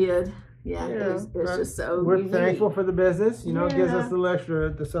 But we did. Yeah, it's just so we're thankful for the business. You know, it gives us a little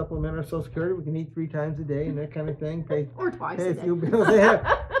extra to supplement our Social Security. We can eat 3 times a day and that kind of thing. Or twice a day. Few bills.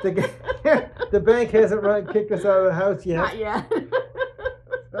 The bank hasn't kicked us out of the house yet. Not yet.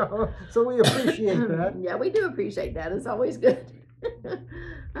 So we appreciate that. Yeah, we do appreciate that. It's always good.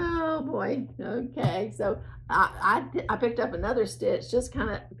 Oh boy. Okay, so I picked up another stitch just kind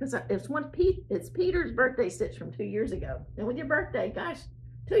of because it's Peter's birthday stitch from 2 years ago. And with your birthday, gosh,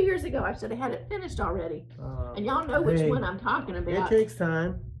 2 years ago I should have had it finished already. And y'all know which one I'm talking about. It takes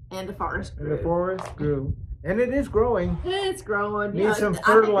time. And the forest grew. And the forest grew. And it is growing. It's growing. Needs some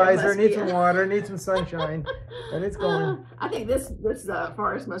fertilizer, needs some water, needs some sunshine. And it's going. I think this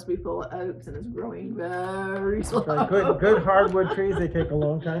forest must be full of oaks and it's growing very slow. Right. Good hardwood trees, they take a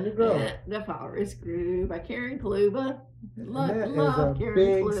long time to grow. The Forest Grew by Karen Kluba. Love Karen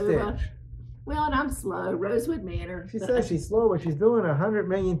big Kluba. Stitch. Well, and I'm slow. Rosewood Manor. She says she's slow, but she's doing 100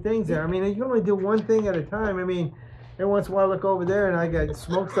 million things there. I mean, you can only do one thing at a time. I mean, every once in a while I look over there and I got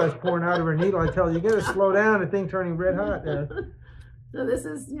smoke starts pouring out of her needle. I tell her, you got to slow down. The thing turning red hot there. So this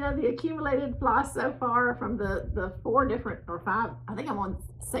is, the accumulated floss so far from the 4 different, or 5. I think I'm on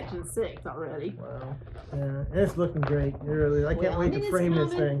section 6 already. Wow. Yeah, it's looking great. It really. I can't wait to frame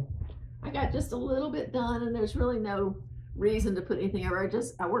this thing. I got just a little bit done, and there's really no reason to put anything over.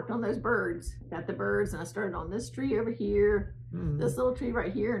 I worked on those birds. Got the birds, and I started on this tree over here, this little tree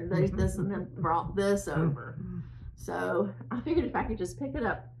right here, and this, and then brought this over. So I figured if I could just pick it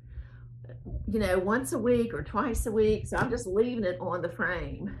up, once a week or twice a week. So I'm just leaving it on the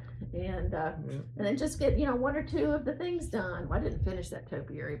frame, and then just get 1 or 2 of the things done. Well, I didn't finish that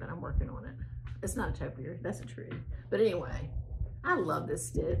topiary, but I'm working on it. It's not a topiary, that's a tree. But anyway, I love this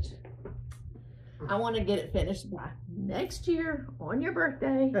stitch. I want to get it finished by next year on your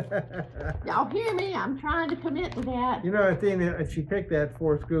birthday. Y'all hear me? I'm trying to commit to that. I think that she picked that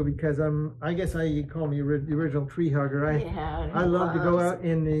forest school because I guess you call me the original tree hugger. I love to go out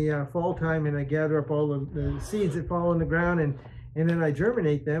in the fall time and I gather up all the seeds that fall in the ground and then I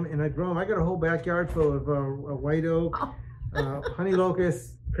germinate them and I grow them. I got a whole backyard full of white oak, honey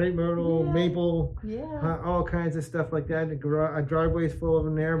locust, crepe myrtle, maple, all kinds of stuff like that. A driveway's full of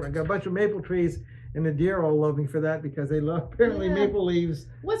them there. I got a bunch of maple trees, and the deer all love me for that because they love apparently maple leaves.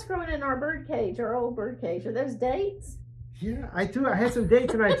 What's growing in our bird cage, our old bird cage? Are those dates? Yeah, I had some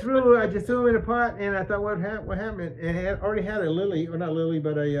dates, and I just threw them in a pot, and I thought, what happened? And I already had a lily, or not lily,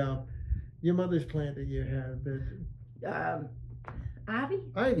 but your mother's plant that you had. Ivy?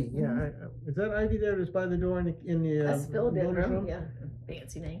 Ivy, yeah. Is that ivy there that's by the door in the that's philodendron, yeah.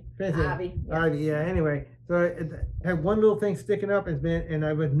 Fancy name. Ivy. Ivy, yeah. Anyway, so it had one little thing sticking up, and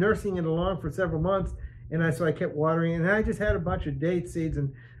I was nursing it along for several months, and so I kept watering it, and I just had a bunch of date seeds,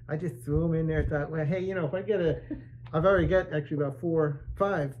 and I just threw them in there. I thought, well, hey, if I get I've already got actually about 4 or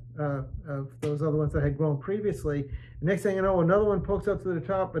 5 of those other ones that I had grown previously. The next thing you know, another one pokes up to the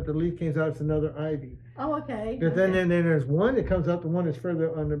top, but the leaf comes out, it's another ivy. Oh, okay. But then there's one that comes up, the one that's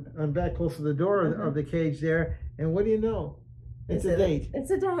further on back close to the door of the cage there, and what do you know? It's a date.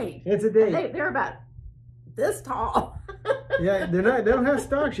 It's a date. It's a date. They're about this tall. Yeah, they don't have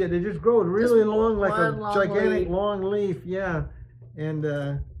stalks yet. They just grow really long, like a gigantic long leaf. Yeah, and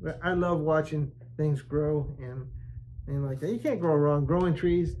I love watching things grow and like that. You can't go wrong growing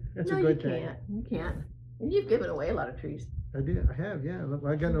trees. That's a good thing. You can't. And you've given away a lot of trees. I have, yeah.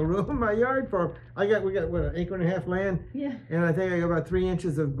 I got no room in my yard for them. We got what, 1.5 acres land? Yeah. And I think I got about 3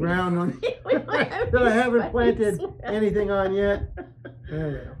 inches of ground on that I haven't planted anything on yet.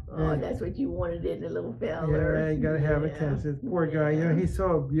 Oh, that's what you wanted in the little fella. Yeah, you gotta have attention. Poor guy, he's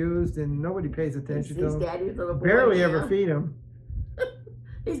so abused and nobody pays attention to him. Daddy's little boy. Barely ever feed him.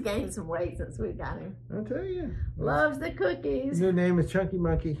 He's gained some weight since we got him. I'll tell you. Loves the cookies. His new name is Chunky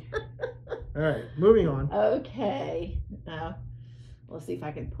Monkey. All right, moving on. Okay. Now, let's see if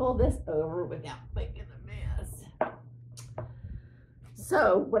I can pull this over without making a mess.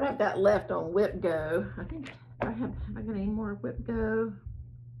 So, what I've got left on Whip Go, I think, have I got any more Whip Go?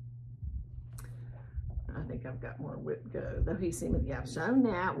 I think I've got more Whip Go. Though he seemed to have shown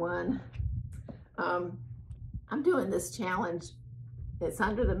that one. I'm doing this challenge. It's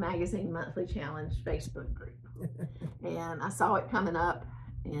under the Magazine Monthly Challenge Facebook group. And I saw it coming up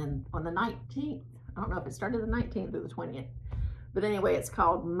on the 19th. I don't know if it started the 19th or the 20th. But anyway, it's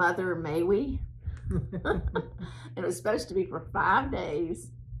called Mother May We. It was supposed to be for 5 days.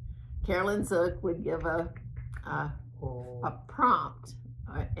 Carolyn Zook would give a prompt.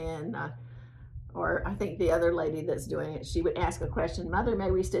 Or I think the other lady that's doing it, she would ask a question, Mother, may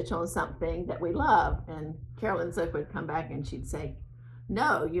we stitch on something that we love? And Carolyn Zook would come back and she'd say,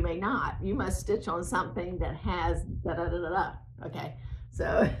 no, you may not. You must stitch on something that has da-da-da-da-da. Okay,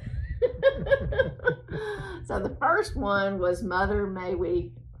 so so the first one was Mother, may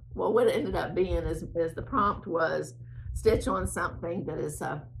we, well, what it ended up being is the prompt was stitch on something that is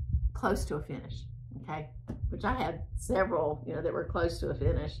close to a finish, okay? Which I had several, that were close to a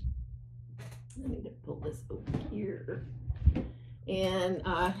finish. I need to pull this over here. And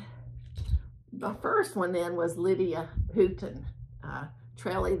the first one then was Lydia Huyton,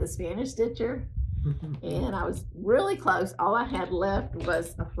 Trelly the Spanish Stitcher. And I was really close. All I had left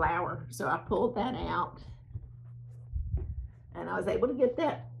was a flower. So I pulled that out. And I was able to get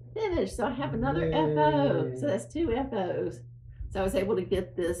that finished. So I have another FO. So that's 2 FOs. So I was able to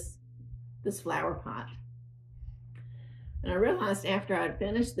get this flower pot. And I realized after I'd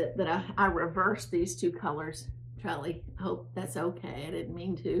finished it that I reversed these 2 colors. Charlie, I hope that's okay. I didn't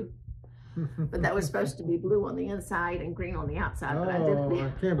mean to. But that was supposed to be blue on the inside and green on the outside. Oh, but I didn't.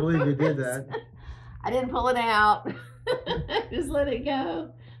 I can't believe you did that. I didn't pull it out. Just let it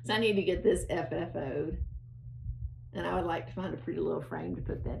go. So I need to get this FFO'd. And I would like to find a pretty little frame to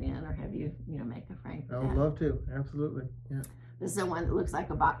put that in, or have you make a frame for I would love to. Absolutely. Yeah. This is the one that looks like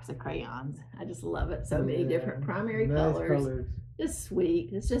a box of crayons. I just love it. So many different primary colors. Just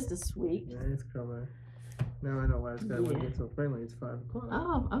sweet. It's just a sweet. Nice color. Now I know why it's got to get so friendly. It's 5 o'clock.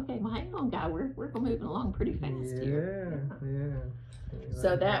 Oh, okay. Well, hang on, guy. We're moving along pretty fast here. Yeah.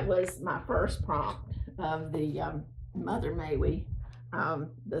 So that was my first prompt of the Mother May We.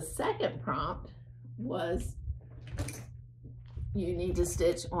 The second prompt was you need to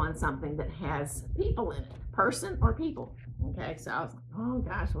stitch on something that has people in it, person or people. Okay, so I was like, oh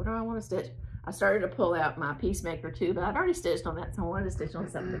gosh, what do I want to stitch? I started to pull out my Piecemaker too, but I'd already stitched on that, so I wanted to stitch on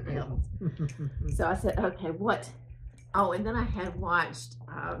something else. So I said, okay, what? Oh, and then I had watched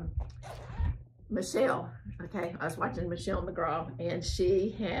Michelle. Okay, I was watching Michelle McGraw, and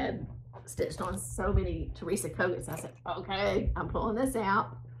she had stitched on so many Teresa Kogut's. I said, okay, I'm pulling this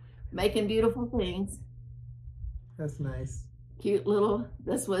out, making beautiful things. That's nice. Cute little,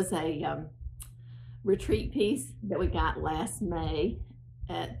 this was a retreat piece that we got last May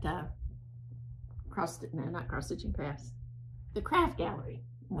at not Cross Stitching Crafts, the Craft Gallery,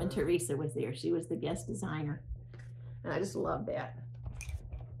 when Teresa was there. She was the guest designer, and I just love that.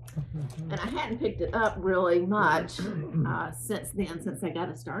 And I hadn't picked it up really much since then, since I got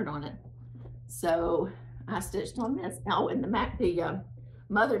a start on it. So I stitched on this. Oh, and the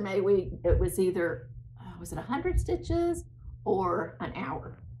Mother May We, it was either, was it 100 stitches or an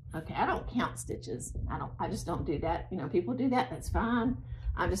hour? Okay, I don't count stitches. I just don't do that. People do that, that's fine.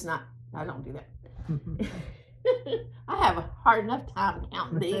 I don't do that. I have a hard enough time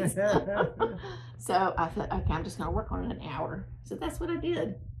counting these. So I thought, okay, I'm just gonna work on it an hour. So that's what I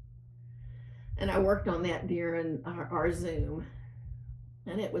did. And I worked on that during our Zoom,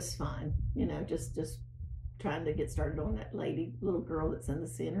 and it was fun, just trying to get started on that little girl that's in the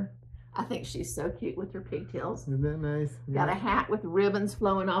center. I think she's so cute with her pigtails. Isn't that nice? Got a hat with ribbons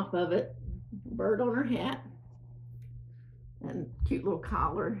flowing off of it, bird on her hat, and cute little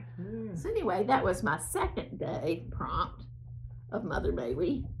collar. So anyway, that was my second day prompt of Mother May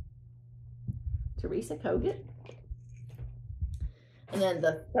We, Teresa Kogut. And then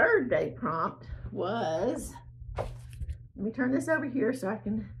the third day prompt was, let me turn this over here so I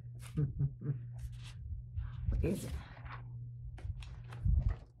can, what is it?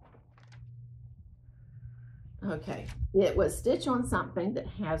 Okay, it was stitch on something that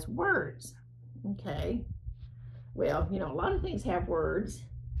has words. Okay, well, a lot of things have words,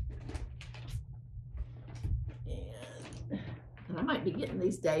 and I might be getting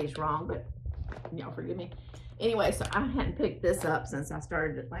these days wrong, but y'all forgive me. Anyway, so I hadn't picked this up since I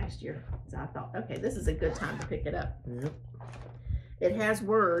started it last year. So I thought, okay, this is a good time to pick it up. Yep. It has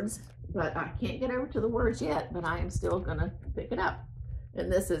words, but I can't get over to the words yet, but I am still gonna pick it up.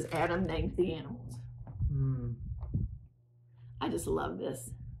 And this is Adam Named the Animals. I just love this.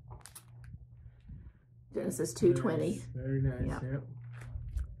 Genesis 2:20. Nice. Very nice. Yep.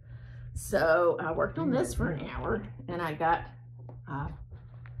 So I worked on this for an hour, and I got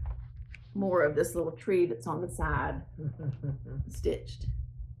more of this little tree that's on the side stitched.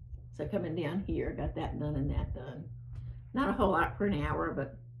 So coming down here, got that done and that done. Not a whole lot for an hour,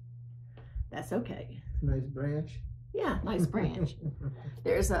 but that's okay. Nice branch. Yeah, nice branch.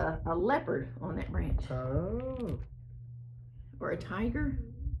 There's a leopard on that branch. Oh. Or a tiger.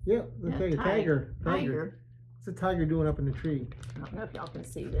 Yep, looks like a tiger. Tiger. What's a tiger doing up in the tree? I don't know if y'all can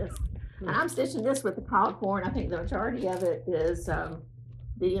see this. And I'm stitching this with the crawlcorn. I think the majority of it is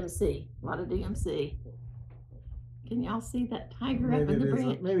DMC, a lot of DMC. Can y'all see that tiger up in the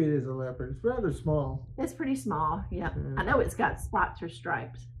branch? Maybe it is a leopard. It's rather small. It's pretty small, yeah. I know it's got spots or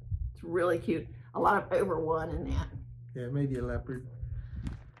stripes. It's really cute. A lot of overone in that. Yeah, maybe a leopard.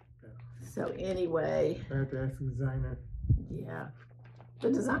 So anyway. I have to ask the designer. Yeah. The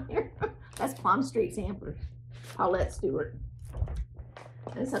designer? That's Plum Street Sampler, Paulette Stewart.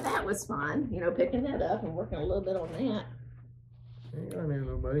 And so that was fun, picking that up and working a little bit on that. Hang on there,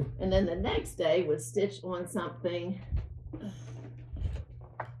 little buddy. And then the next day was stitch on something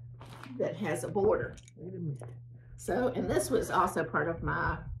that has a border. Wait a minute. So, and this was also part of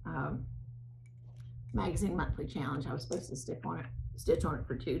my magazine monthly challenge. I was supposed to stitch on it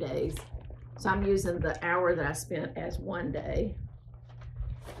for 2 days. So I'm using the hour that I spent as one day.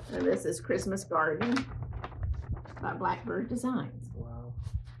 And this is Christmas Garden by Blackbird Designs. Wow.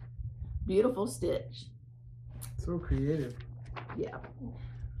 Beautiful stitch. So creative. Yeah.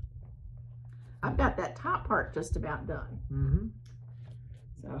 I've got that top part just about done. Mm-hmm.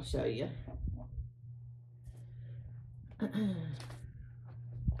 So I'll show you. Put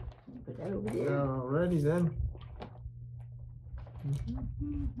that over there. Alrighty then.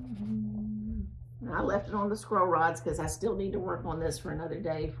 I left it on the scroll rods because I still need to work on this for another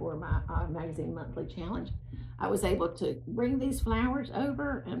day for my magazine monthly challenge. I was able to bring these flowers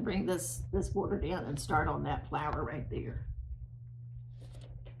over and bring this border down and start on that flower right there.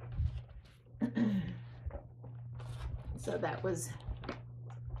 So that was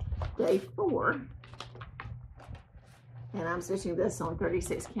day 4, and I'm stitching this on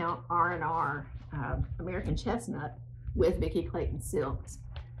 36 count R&R American Chestnut with Vicki Clayton silks.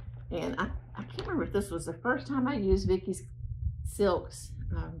 And I can't remember if this was the first time I used Vicki's silks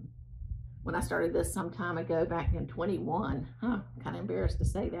when I started this some time ago back in 21. Kind of embarrassed to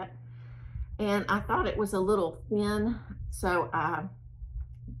say that. And I thought it was a little thin, so I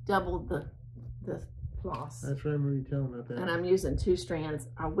doubled the floss. That's right, I remember you telling about that. And I'm using 2 strands.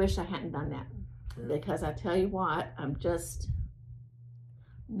 I wish I hadn't done that, because I tell you what, I'm just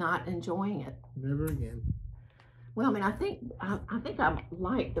not enjoying it. Never again. Well, I mean, I think I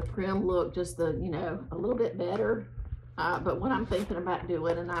like the prim look, just the, you know, a little bit better. But what I'm thinking about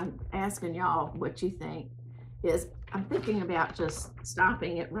doing, and I'm asking y'all what you think, is I'm thinking about just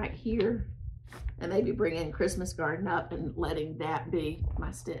stopping it right here and maybe bringing Christmas Garden up and letting that be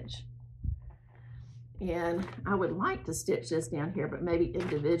my stitch. And I would like to stitch this down here, but maybe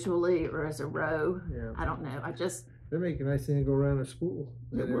individually or as a row. Yeah. I don't know. I just... That'd make a nice thing to go around a spool.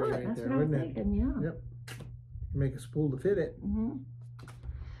 It would. Right That's there, what I'm wouldn't thinking, yeah. Yep. Make a spool to fit it. Mm-hmm.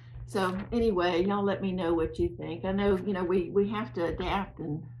 So anyway, y'all let me know what you think. I know, you know, we have to adapt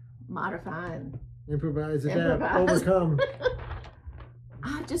and modify and improvise, adapt, overcome.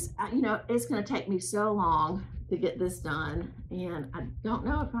 You know, it's going to take me so long to get this done, and I don't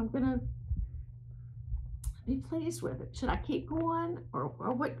know if I'm going to be pleased with it. Should I keep going, or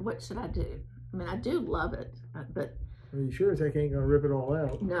what should I do? I mean, I do love it, but Are you sure as heck ain't gonna rip it all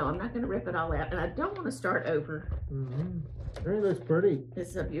out? no, I'm not going to rip it all out, and I don't want to start over. Mm-hmm. It looks pretty.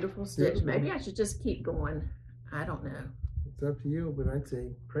 It's a beautiful stitch. Beautiful. Maybe I should just keep going. I don't know. It's up to you, but I'd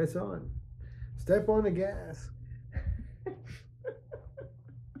say press on. Step on the gas.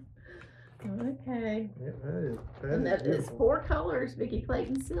 Okay. Yeah, That is 4 colors, Vicki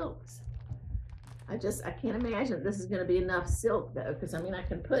Clayton silks. I can't imagine this is going to be enough silk though, because I mean I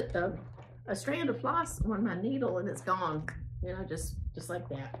can put a strand of floss on my needle and it's gone, you know, just like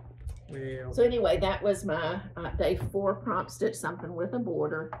that. Well. So anyway, that was my day 4 prompt stitch something with a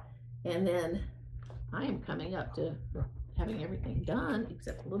border, and then I am coming up to having everything done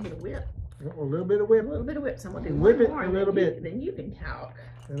except a little bit of whip. A little bit of whip. A little bit of whip. So I'm gonna do whip one it more, a little bit. Then you can talk.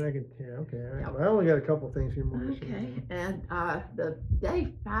 And I can, yeah, okay. Yep. I only got a couple things here more. Okay, and the day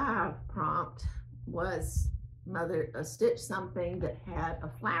 5 prompt was stitch something that had a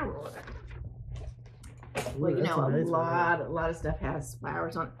flower on it. Ooh, Well, you know, nice a lot of stuff has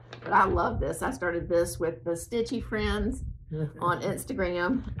flowers on it, but I love this. I started this with the Stitchy Friends on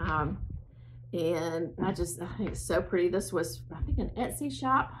Instagram, and I think it's so pretty. This was, I think, an Etsy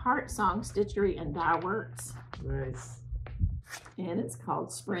shop, Heart Song Stitchery and Dye Works. Nice. And it's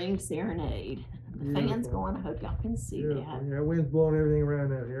called Spring Serenade. The Beautiful. fan's going. I hope y'all can see that. Yeah, wind's blowing everything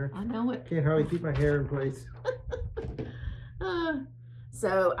around out here. I know it. Can't hardly keep my hair in place.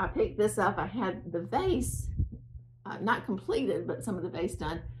 So I picked this up. I had the vase not completed, but some of the vase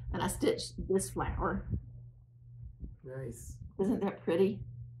done, and I stitched this flower. Nice. Isn't that pretty?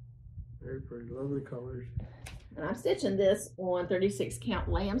 Very pretty. Lovely colors. And I'm stitching this on 36 count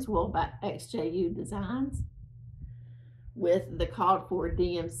lamb's wool by XJU Designs with the called for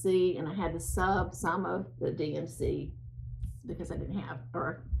DMC, and I had to sub some of the DMC because I didn't have,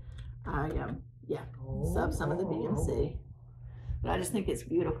 or sub some of the DMC. But I just think it's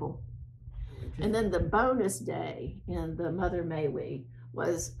beautiful. And then the bonus day in the Mother May We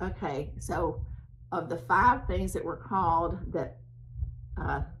was, okay, so of the 5 things that were called that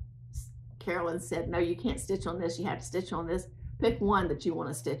Carolyn said, no, you can't stitch on this, you have to stitch on this, pick one that you want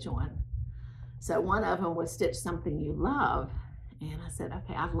to stitch on. So one of them was stitch something you love. And I said,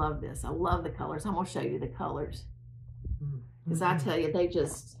 okay, I love this. I love the colors. I'm going to show you the colors. Because I tell you, they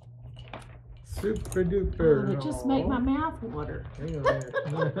just... Super duper. They just make my mouth water. Hang on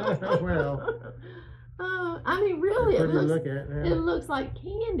there. Well. I mean, really, it looks like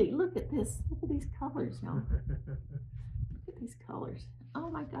candy. Look at this. Look at these colors, y'all. Look at these colors.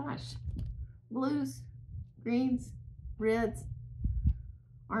 Oh my gosh. Blues, greens, reds,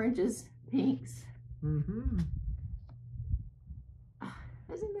 oranges, pinks. Mm-hmm.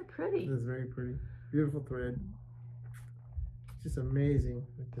 Isn't that pretty? It is very pretty. Beautiful thread. Just amazing.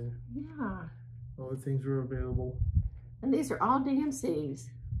 Yeah. All the things are available. And these are all DMCs.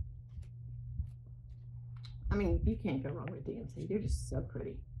 I mean, you can't go wrong with DMC. They're just so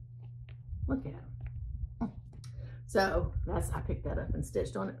pretty. Look at them. So I picked that up and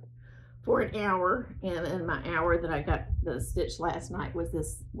stitched on it for an hour. And in my hour that I got the stitch last night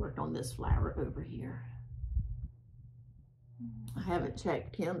was worked on this flower over here. I haven't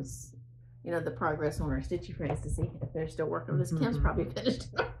checked Kim's, the progress on our stitchy friends to see if they're still working on this. Kim's probably finished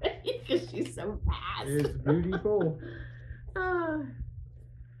it already because she's so fast. It's beautiful.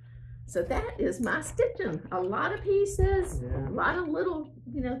 So that is my stitching. A lot of pieces, yeah. A lot of little,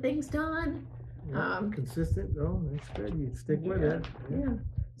 things done. Yeah, consistent. Oh, that's good. You stick with it. Yeah.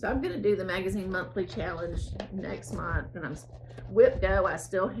 So I'm going to do the magazine monthly challenge next month, and I'm Whip Go. I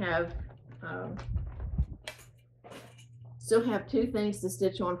still have 2 things to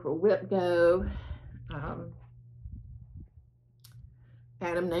stitch on for Whip Go.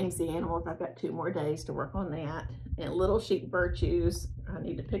 Adam names the animals. I've got 2 more days to work on that. And Little Sheep Virtues, I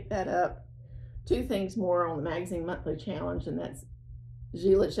need to pick that up. 2 things more on the magazine monthly challenge, and that's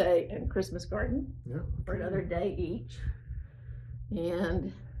Gilet and Christmas Garden for another day each.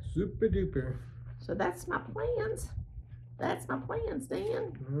 And super duper. So that's my plans. That's my plans,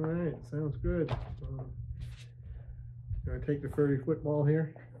 Dan. All right, sounds good. Gonna take the furry football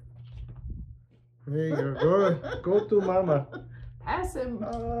here. There you go. Go to mama. Pass him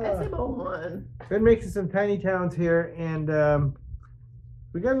on. Been making some tiny towns here, and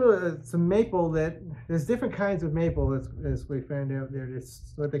we got some maple. There's different kinds of maple, as we found out there.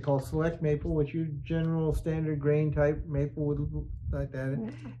 There's what they call select maple, which you general standard grain type maple would like that.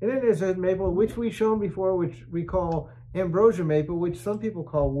 And then there's a maple which we've shown before, which we call ambrosia maple, which some people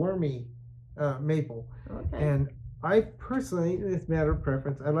call wormy maple. Okay. And I personally, it's a matter of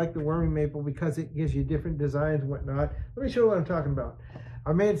preference, I like the wormy maple because it gives you different designs and whatnot. Let me show you what I'm talking about.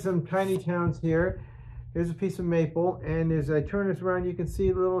 I made some tiny towns here. Here's a piece of maple, and as I turn this around, you can see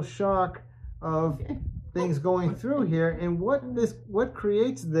a little shock of things going through here. And what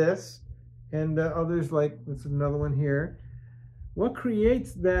creates this, and others like, this is another one here. What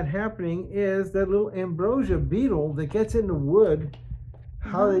creates that happening is that little ambrosia beetle that gets in the wood.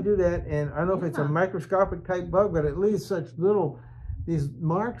 How they do that, and I don't know if it's a microscopic type bug, but it leaves such these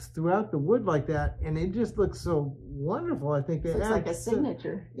marks throughout the wood like that, and it just looks so wonderful. I think it looks like a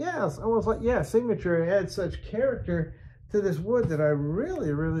signature. Yes, almost like signature. It adds such character to this wood that I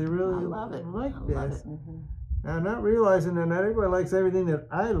really, really, really love it. like I this. love it. I'm not realizing that not everybody likes everything that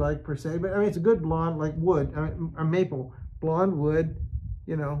I like per se, but I mean it's a good blonde like wood. I mean a maple blonde wood,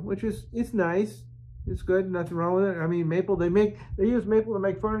 which it's nice. It's good, nothing wrong with it. I mean, maple, they use maple to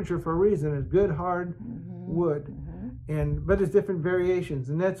make furniture for a reason. It's good, hard wood. But it's different variations.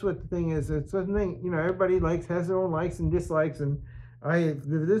 And that's what the thing is. It's something, everybody has their own likes and dislikes. And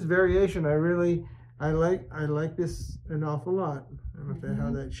this variation, I like this an awful lot. I don't know if that's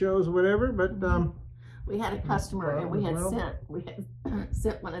how that shows or whatever, but we had a customer and we had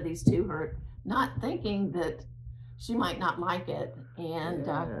sent one of these to her, not thinking that she might not like it. And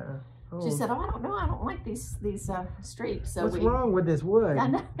she said, "Oh, I don't know. I don't like these streaks." So what's wrong with this wood? I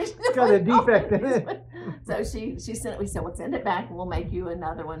know. It's got a defect in it. So she sent it. We said, "Well, send it back, and we'll make you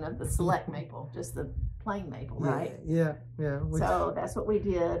another one of the select maple, just the plain maple, right?" Yeah. So that's what we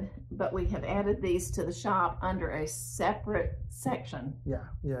did. But we have added these to the shop under a separate section.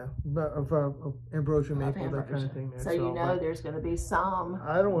 Yeah. But of ambrosia maple, that kind of thing. So there's going to be some.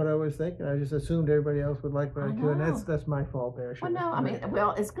 I don't know what I was thinking. I just assumed everybody else would like that too, and that's my fault there. Well, no, I mean,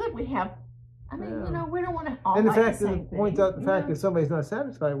 it's good we have. I mean, we don't want to all and the like fact the same that thing. points out the fact that somebody's not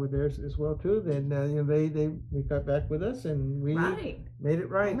satisfied with theirs as well too, then they got back with us and we made it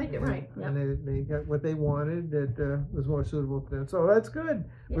right. Make it right. Yep. And they got what they wanted that was more suitable for them. So that's good.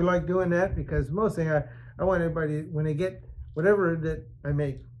 Yep. We like doing that because most thing I want everybody, when they get whatever that I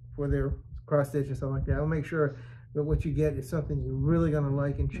make for their cross stitch or something like that, I'll make sure that what you get is something you're really going to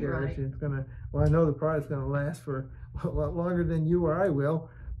like and cherish. And it's going to, I know the product's going to last for a lot longer than you or I will.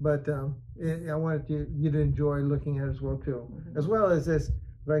 But I wanted you to enjoy looking at it as well too, as well as this.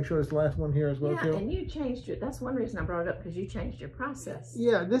 If I can show this last one here as well too. Yeah, and you changed it. That's one reason I brought it up, because you changed your process.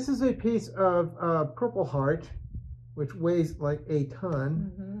 Yeah, this is a piece of Purple Heart, which weighs like a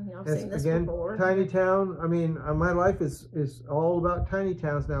ton. I've seen this before. Tiny town. I mean, my life is all about tiny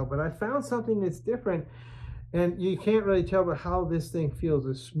towns now. But I found something that's different, and you can't really tell but how this thing feels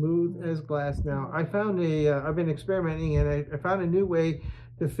as smooth as glass now. I found I've been experimenting, and I found a new way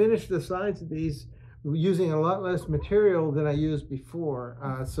to finish the sides of these using a lot less material than I used before.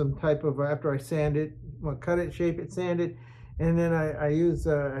 Some type of, after I sand it, well, cut it, shape it, sand it, and then I use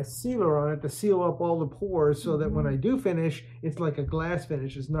a sealer on it to seal up all the pores so that when I do finish, it's like a glass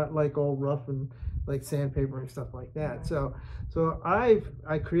finish. It's not like all rough and like sandpaper and stuff like that. So I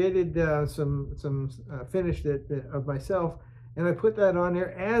created some finish of myself, and I put that on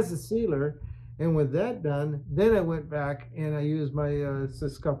there as a sealer. And with that done, then I went back and I used my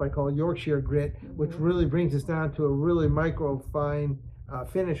this stuff I call Yorkshire grit, which really brings us down to a really micro fine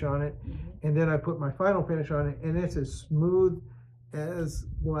finish on it. And then I put my final finish on it, and it's as smooth as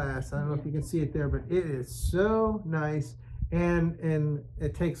glass. I don't know if you can see it there, but it is so nice, and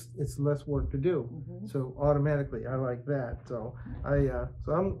it's less work to do. So automatically, I like that. So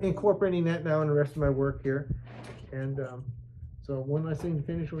so I'm incorporating that now in the rest of my work here, and. So one last thing to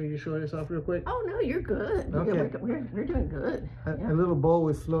finish. Will you show this off real quick? Oh no, you're good. Okay. Yeah, we're doing good. A little bowl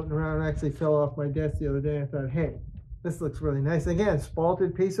was floating around. Actually fell off my desk the other day. I thought, hey, this looks really nice. Again,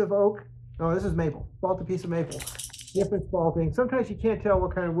 spalted piece of oak. No, this is maple. Spalted piece of maple. Different spalting. Sometimes you can't tell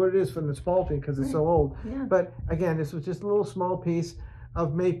what kind of wood it is from the spalting because it's so old. Yeah. But again, this was just a little small piece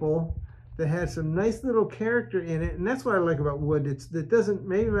of maple that had some nice little character in it, and that's what I like about wood. It doesn't,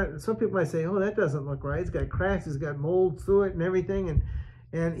 maybe some people might say, oh, that doesn't look right. It's got cracks, it's got mold through it and everything,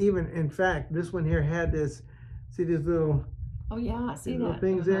 and even in fact, this one here had this. See these little. Oh yeah, I see little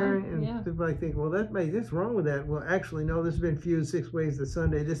things there, and people might think, well, that's wrong with that. Well, actually, no. This has been fused 6 ways to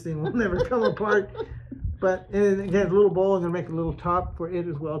Sunday. This thing will never come apart. But and again, a little bowl. I'm gonna make a little top for it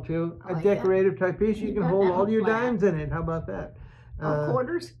as well too. A decorative type piece. You can hold all your dimes in it. How about that?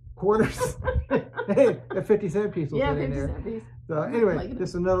 Quarters. Hey, a 50-cent piece will fit in there. 50-cent piece. So anyway,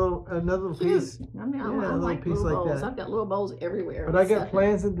 just another piece. I mean, I like piece little bowls. I've got little bowls everywhere. But I got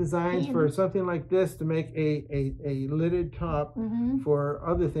plans and designs for something like this to make a lidded top for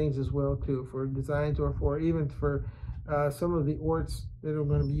other things as well too, for designs or for even for some of the orts that I'm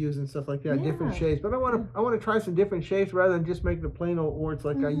going to be using, stuff like that, different shapes. But I want to try some different shapes rather than just make the plain old orts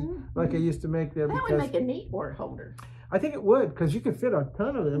like I used to make them. That would make a neat ort holder. I think it would, because you can fit a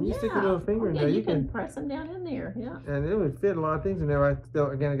ton of them. You stick your little finger in there. You can press them down in there, and it would fit a lot of things in there. I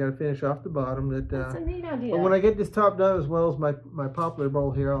got to finish off the bottom. That's a neat idea. But when I get this top done, as well as my poplar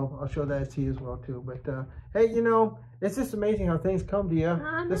bowl here, I'll show that to you as well too. But hey, it's just amazing how things come to you.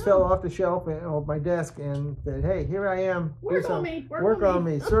 This fell off the shelf off my desk and said, hey, here I am. Work on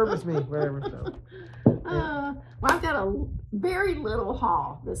me. Service me, whatever. So. Well, I've got a very little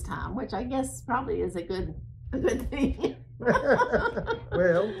haul this time, which I guess probably is a good thing.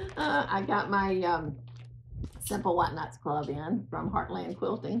 Well, I got my Simple White Nights Club in from Heartland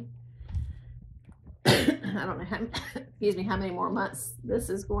Quilting. I don't know how many more months this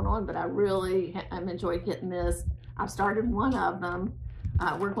is going on, but I'm enjoyed getting this. I've started one of them.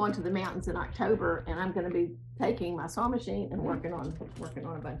 We're going to the mountains in October, and I'm going to be taking my sewing machine and working on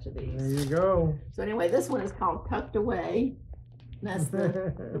a bunch of these. There you go. So anyway, this one is called Tucked Away. That's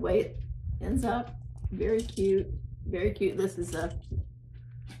the way it ends up. Very cute, very cute. This is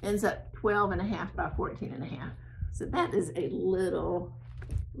ends up 12.5 by 14.5. So that is a little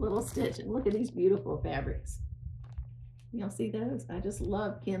stitch, and look at these beautiful fabrics. Y'all see those? I just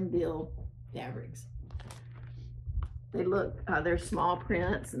love Kim Bill fabrics. They look, they're small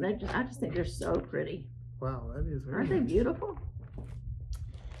prints, and I just think they're so pretty. Wow, that is very Aren't they beautiful?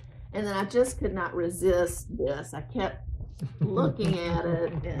 And then I just could not resist this. I kept looking at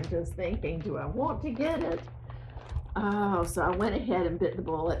it and just thinking, do I want to get it? Oh, so I went ahead and bit the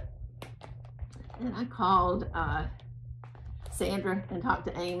bullet. And I called Sandra and talked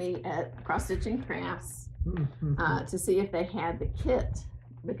to Amy at Cross Stitching Crafts to see if they had the kit,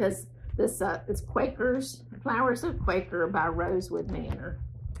 because this it's Quaker's Flowers of Quaker by Rosewood Manor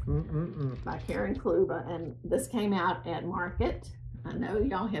by Karen Kluba, and this came out at Market. I know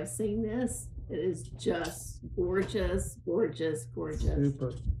y'all have seen this. It is just gorgeous, gorgeous, gorgeous.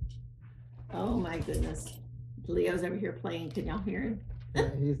 Super. Oh my goodness. Leo's over here playing. Can y'all hear him? Yeah,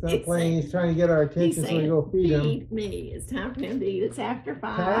 he's not playing. He's trying to get our attention so we go feed him. Feed me. It's time for him to eat. It's after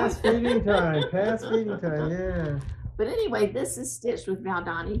 5. Past feeding time. Past feeding time. Yeah. But anyway, this is stitched with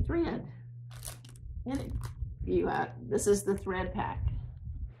Valdani thread. And this is the thread pack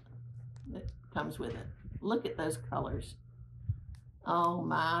that comes with it. Look at those colors. Oh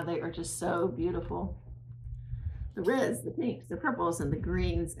my, they are just so beautiful. The reds, the pinks, the purples, and the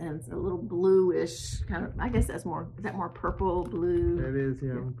greens, and a little bluish kind of, I guess that's more, is that more purple, blue? That is,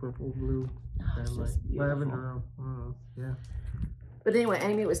 yeah, purple, blue, and like lavender. Yeah. But anyway,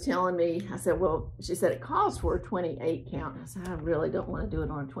 Amy was telling me, I said, well, she said it calls for a 28 count. I said, I really don't want to do it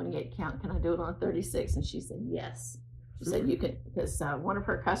on a 28 count. Can I do it on a 36? And she said, yes. So you can, because one of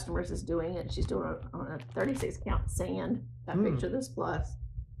her customers is doing it. She's doing it on a 36 count sand. I picture this plus.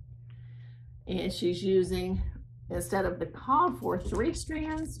 And she's using, instead of the called for 3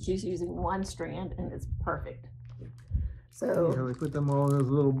 strands, she's using 1 strand, and it's perfect. So we put them all those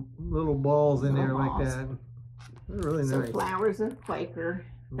little balls in there like that. They're really nice. So flowers of Quaker.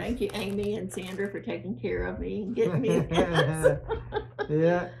 Thank you, Amy and Sandra, for taking care of me and getting me this.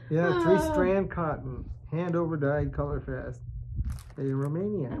 yeah, 3-strand cotton, hand over dyed, color fast.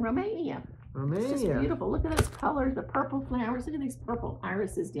 Romania. And Romania. It's just beautiful. Look at those colors, the purple flowers. Look at these purple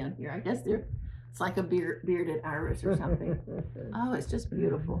irises down here. I guess it's like a bearded iris or something. Oh, it's just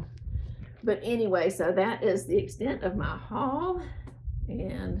beautiful. But anyway, so that is the extent of my haul,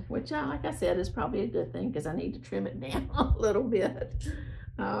 and which, like I said, is probably a good thing because I need to trim it down a little bit.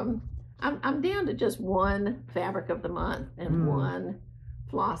 I'm down to just 1 fabric of the month and 1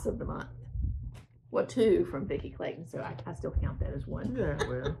 floss of the month. Well, 2 from Vicki Clayton, so I still count that as 1. Yeah,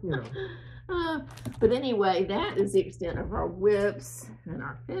 well, you know. But anyway, that is the extent of our whips and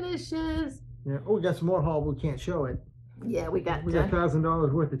our finishes. Yeah. Oh, we got some more haul. We can't show it. Yeah, we got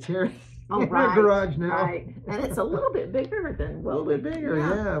 $1,000 worth of cherry. Oh, in our garage now. Right, and it's a little bit bigger than what a little bit bigger,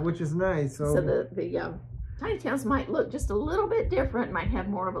 yeah, which is nice. So the tiny towns might look just a little bit different. Might have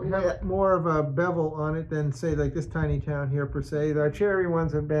more of a lip, more of a bevel on it than say like this tiny town here per se. Our cherry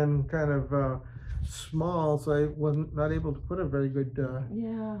ones have been kind of small, so I wasn't not able to put a very good.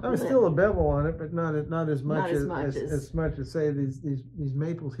 I was still a bevel on it, but not as much as say these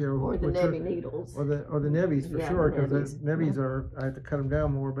maples here, or the Nebby needles, or the Nebbies for sure, because the Nebbies are I have to cut them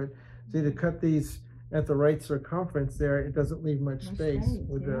down more, but. See, to cut these at the right circumference there, it doesn't leave much space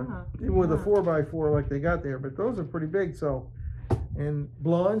with the 4x4 like they got there. But those are pretty big, so and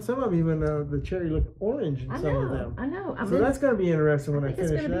blonde. Some of them even the cherry look orange in some of them. I know. So that's going to be interesting when I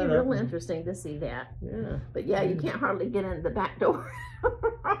finish that. It's going to be real interesting to see that. Yeah. But yeah, you can't hardly get in the back door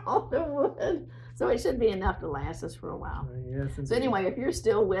all the wood. So it should be enough to last us for a while. Yes, so anyway, if you're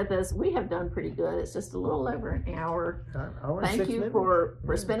still with us, we have done pretty good. It's just a little over an hour. Thank you for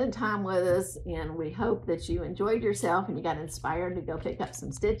spending time with us, and we hope that you enjoyed yourself and you got inspired to go pick up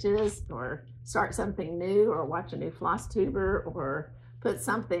some stitches or start something new or watch a new FlossTuber or put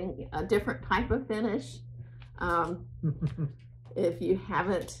a different type of finish. If you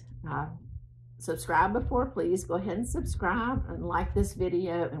haven't subscribed before, please go ahead and subscribe and like this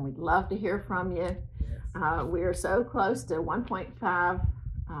video, and we'd love to hear from you. We are so close to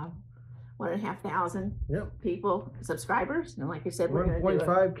 1,500 people, subscribers, and like you said, we're going to do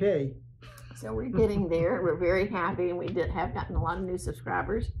 1.5K. So we're getting there. We're very happy, and we have gotten a lot of new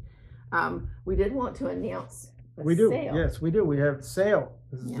subscribers. We did want to announce a sale. Yes, we do. We have sale.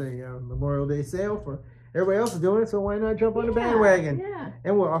 This is a Memorial Day sale for everybody else is doing it, so why not jump on the bandwagon? Yeah.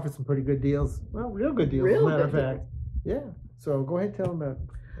 And we'll offer some pretty good deals. Well, real good deals, as a matter of fact. Yeah. So go ahead and tell them about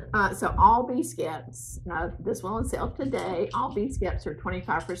it. So all B-Skeps, this will on sale today. All B-Skeps are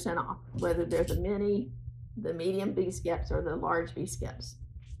 25% off, whether they're the mini, the medium B-Skeps, or the large B-Skeps.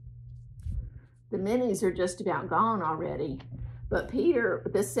 The minis are just about gone already, but Peter,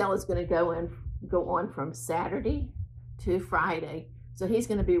 this sale is going to go on from Saturday to Friday. So he's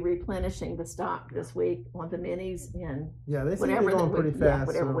going to be replenishing the stock this week on the minis and they seem to be going pretty fast.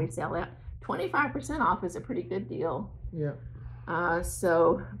 Whatever we sell out. 25% off is a pretty good deal. Yeah.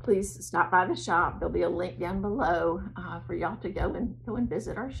 So please stop by the shop. There'll be a link down below for y'all to go and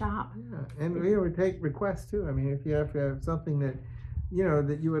visit our shop. Yeah, and we would take requests too. I mean, if you have something that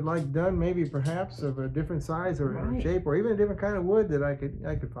that you would like done, maybe perhaps of a different size or shape, or even a different kind of wood that I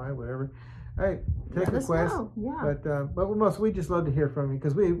could find, whatever. All right, take requests. But we just love to hear from you,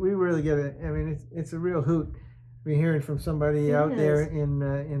 because we really get it. I mean, it's a real hoot. We're hearing from somebody out there in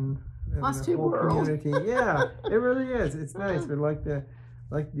the whole community. Yeah, it really is. It's nice. We'd like to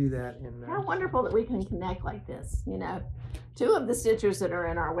do that. And how wonderful that we can connect like this. Two of the stitchers that are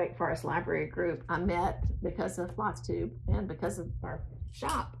in our Wake Forest Library group I met because of FlossTube and because of our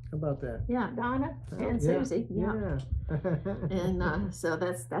shop. How about that? Yeah, Donna and Susie. Yeah. And so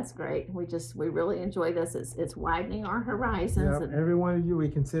that's great. We really enjoy this. It's widening our horizons. Yeah, every one of you we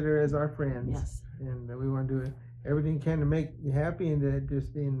consider as our friends. Yes. And we want to do everything we can to make you happy and to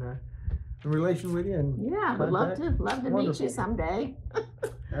just be in relation with you. And would love to meet you someday.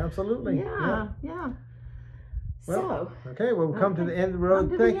 Absolutely. Yeah. Well, okay, we'll come to the end of the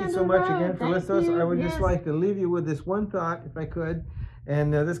road. Thank you so much again for listening to us. I would just like to leave you with this one thought, if I could.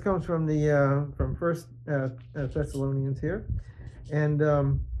 And this comes from from First Thessalonians here. And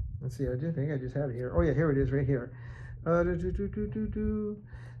let's see, I think I just have it here. Oh yeah, here it is, right here.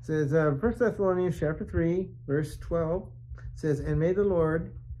 Says First Thessalonians chapter 3, verse 12 says, "And may the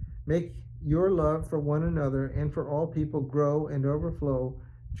Lord make your love for one another and for all people grow and overflow,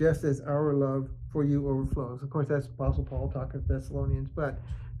 just as our love for you overflows. Of course, that's Apostle Paul talking to Thessalonians, but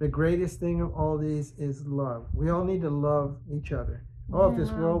the greatest thing of all these is love. We all need to love each other. Oh, if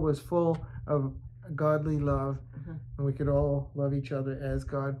this world was full of godly love, and we could all love each other as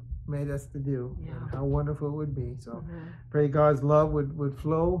God made us to do, how wonderful it would be. So pray God's love would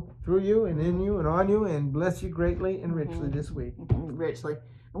flow through you and in you and on you and bless you greatly and richly this week. Richly.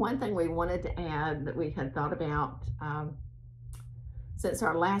 One thing we wanted to add that we had thought about since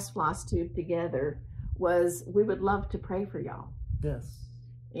our last FlossTube together was we would love to pray for y'all. Yes.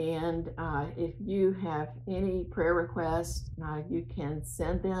 And if you have any prayer requests, you can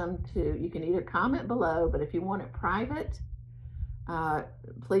send them to, you can either comment below, but if you want it private,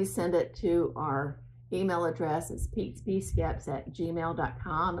 please send it to our email address. It's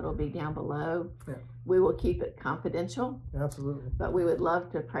peaksbskeps@gmail.com. It'll be down below. Yeah. We will keep it confidential. Absolutely. But we would love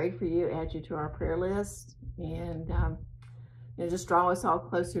to pray for you, add you to our prayer list, and just draw us all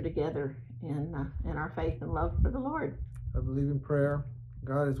closer together in our faith and love for the Lord. I believe in prayer.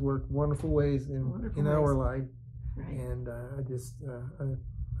 God has worked wonderful ways in our life, and I just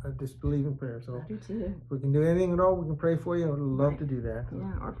believe in prayer. So I do too. If we can do anything at all, we can pray for you. I would love to do that.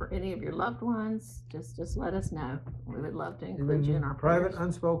 Yeah, or for any of your loved ones, just let us know. We would love to include you in our private, prayers.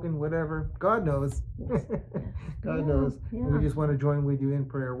 Unspoken, whatever. God knows. Yes. God knows. Yeah. And we just want to join with you in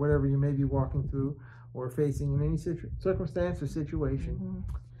prayer, whatever you may be walking through or facing in any circumstance or situation.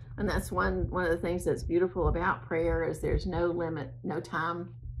 And that's one of the things that's beautiful about prayer is there's no limit, no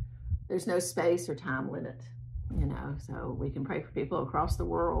time, there's no space or time limit, so we can pray for people across the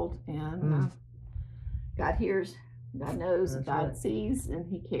world, and God hears, God knows, God sees, and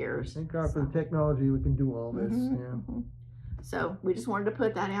he cares. Thank God for the technology we can do all this. So we just wanted to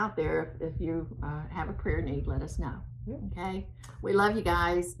put that out there. If you have a prayer need, let us know. Okay, we love you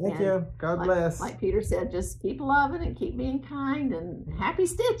guys. Thank you. God bless. Like Peter said, just keep loving and keep being kind and happy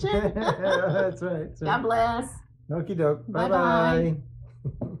stitching. That's right. God bless. Okie doke. Bye-bye.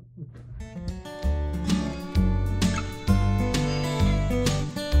 Bye-bye.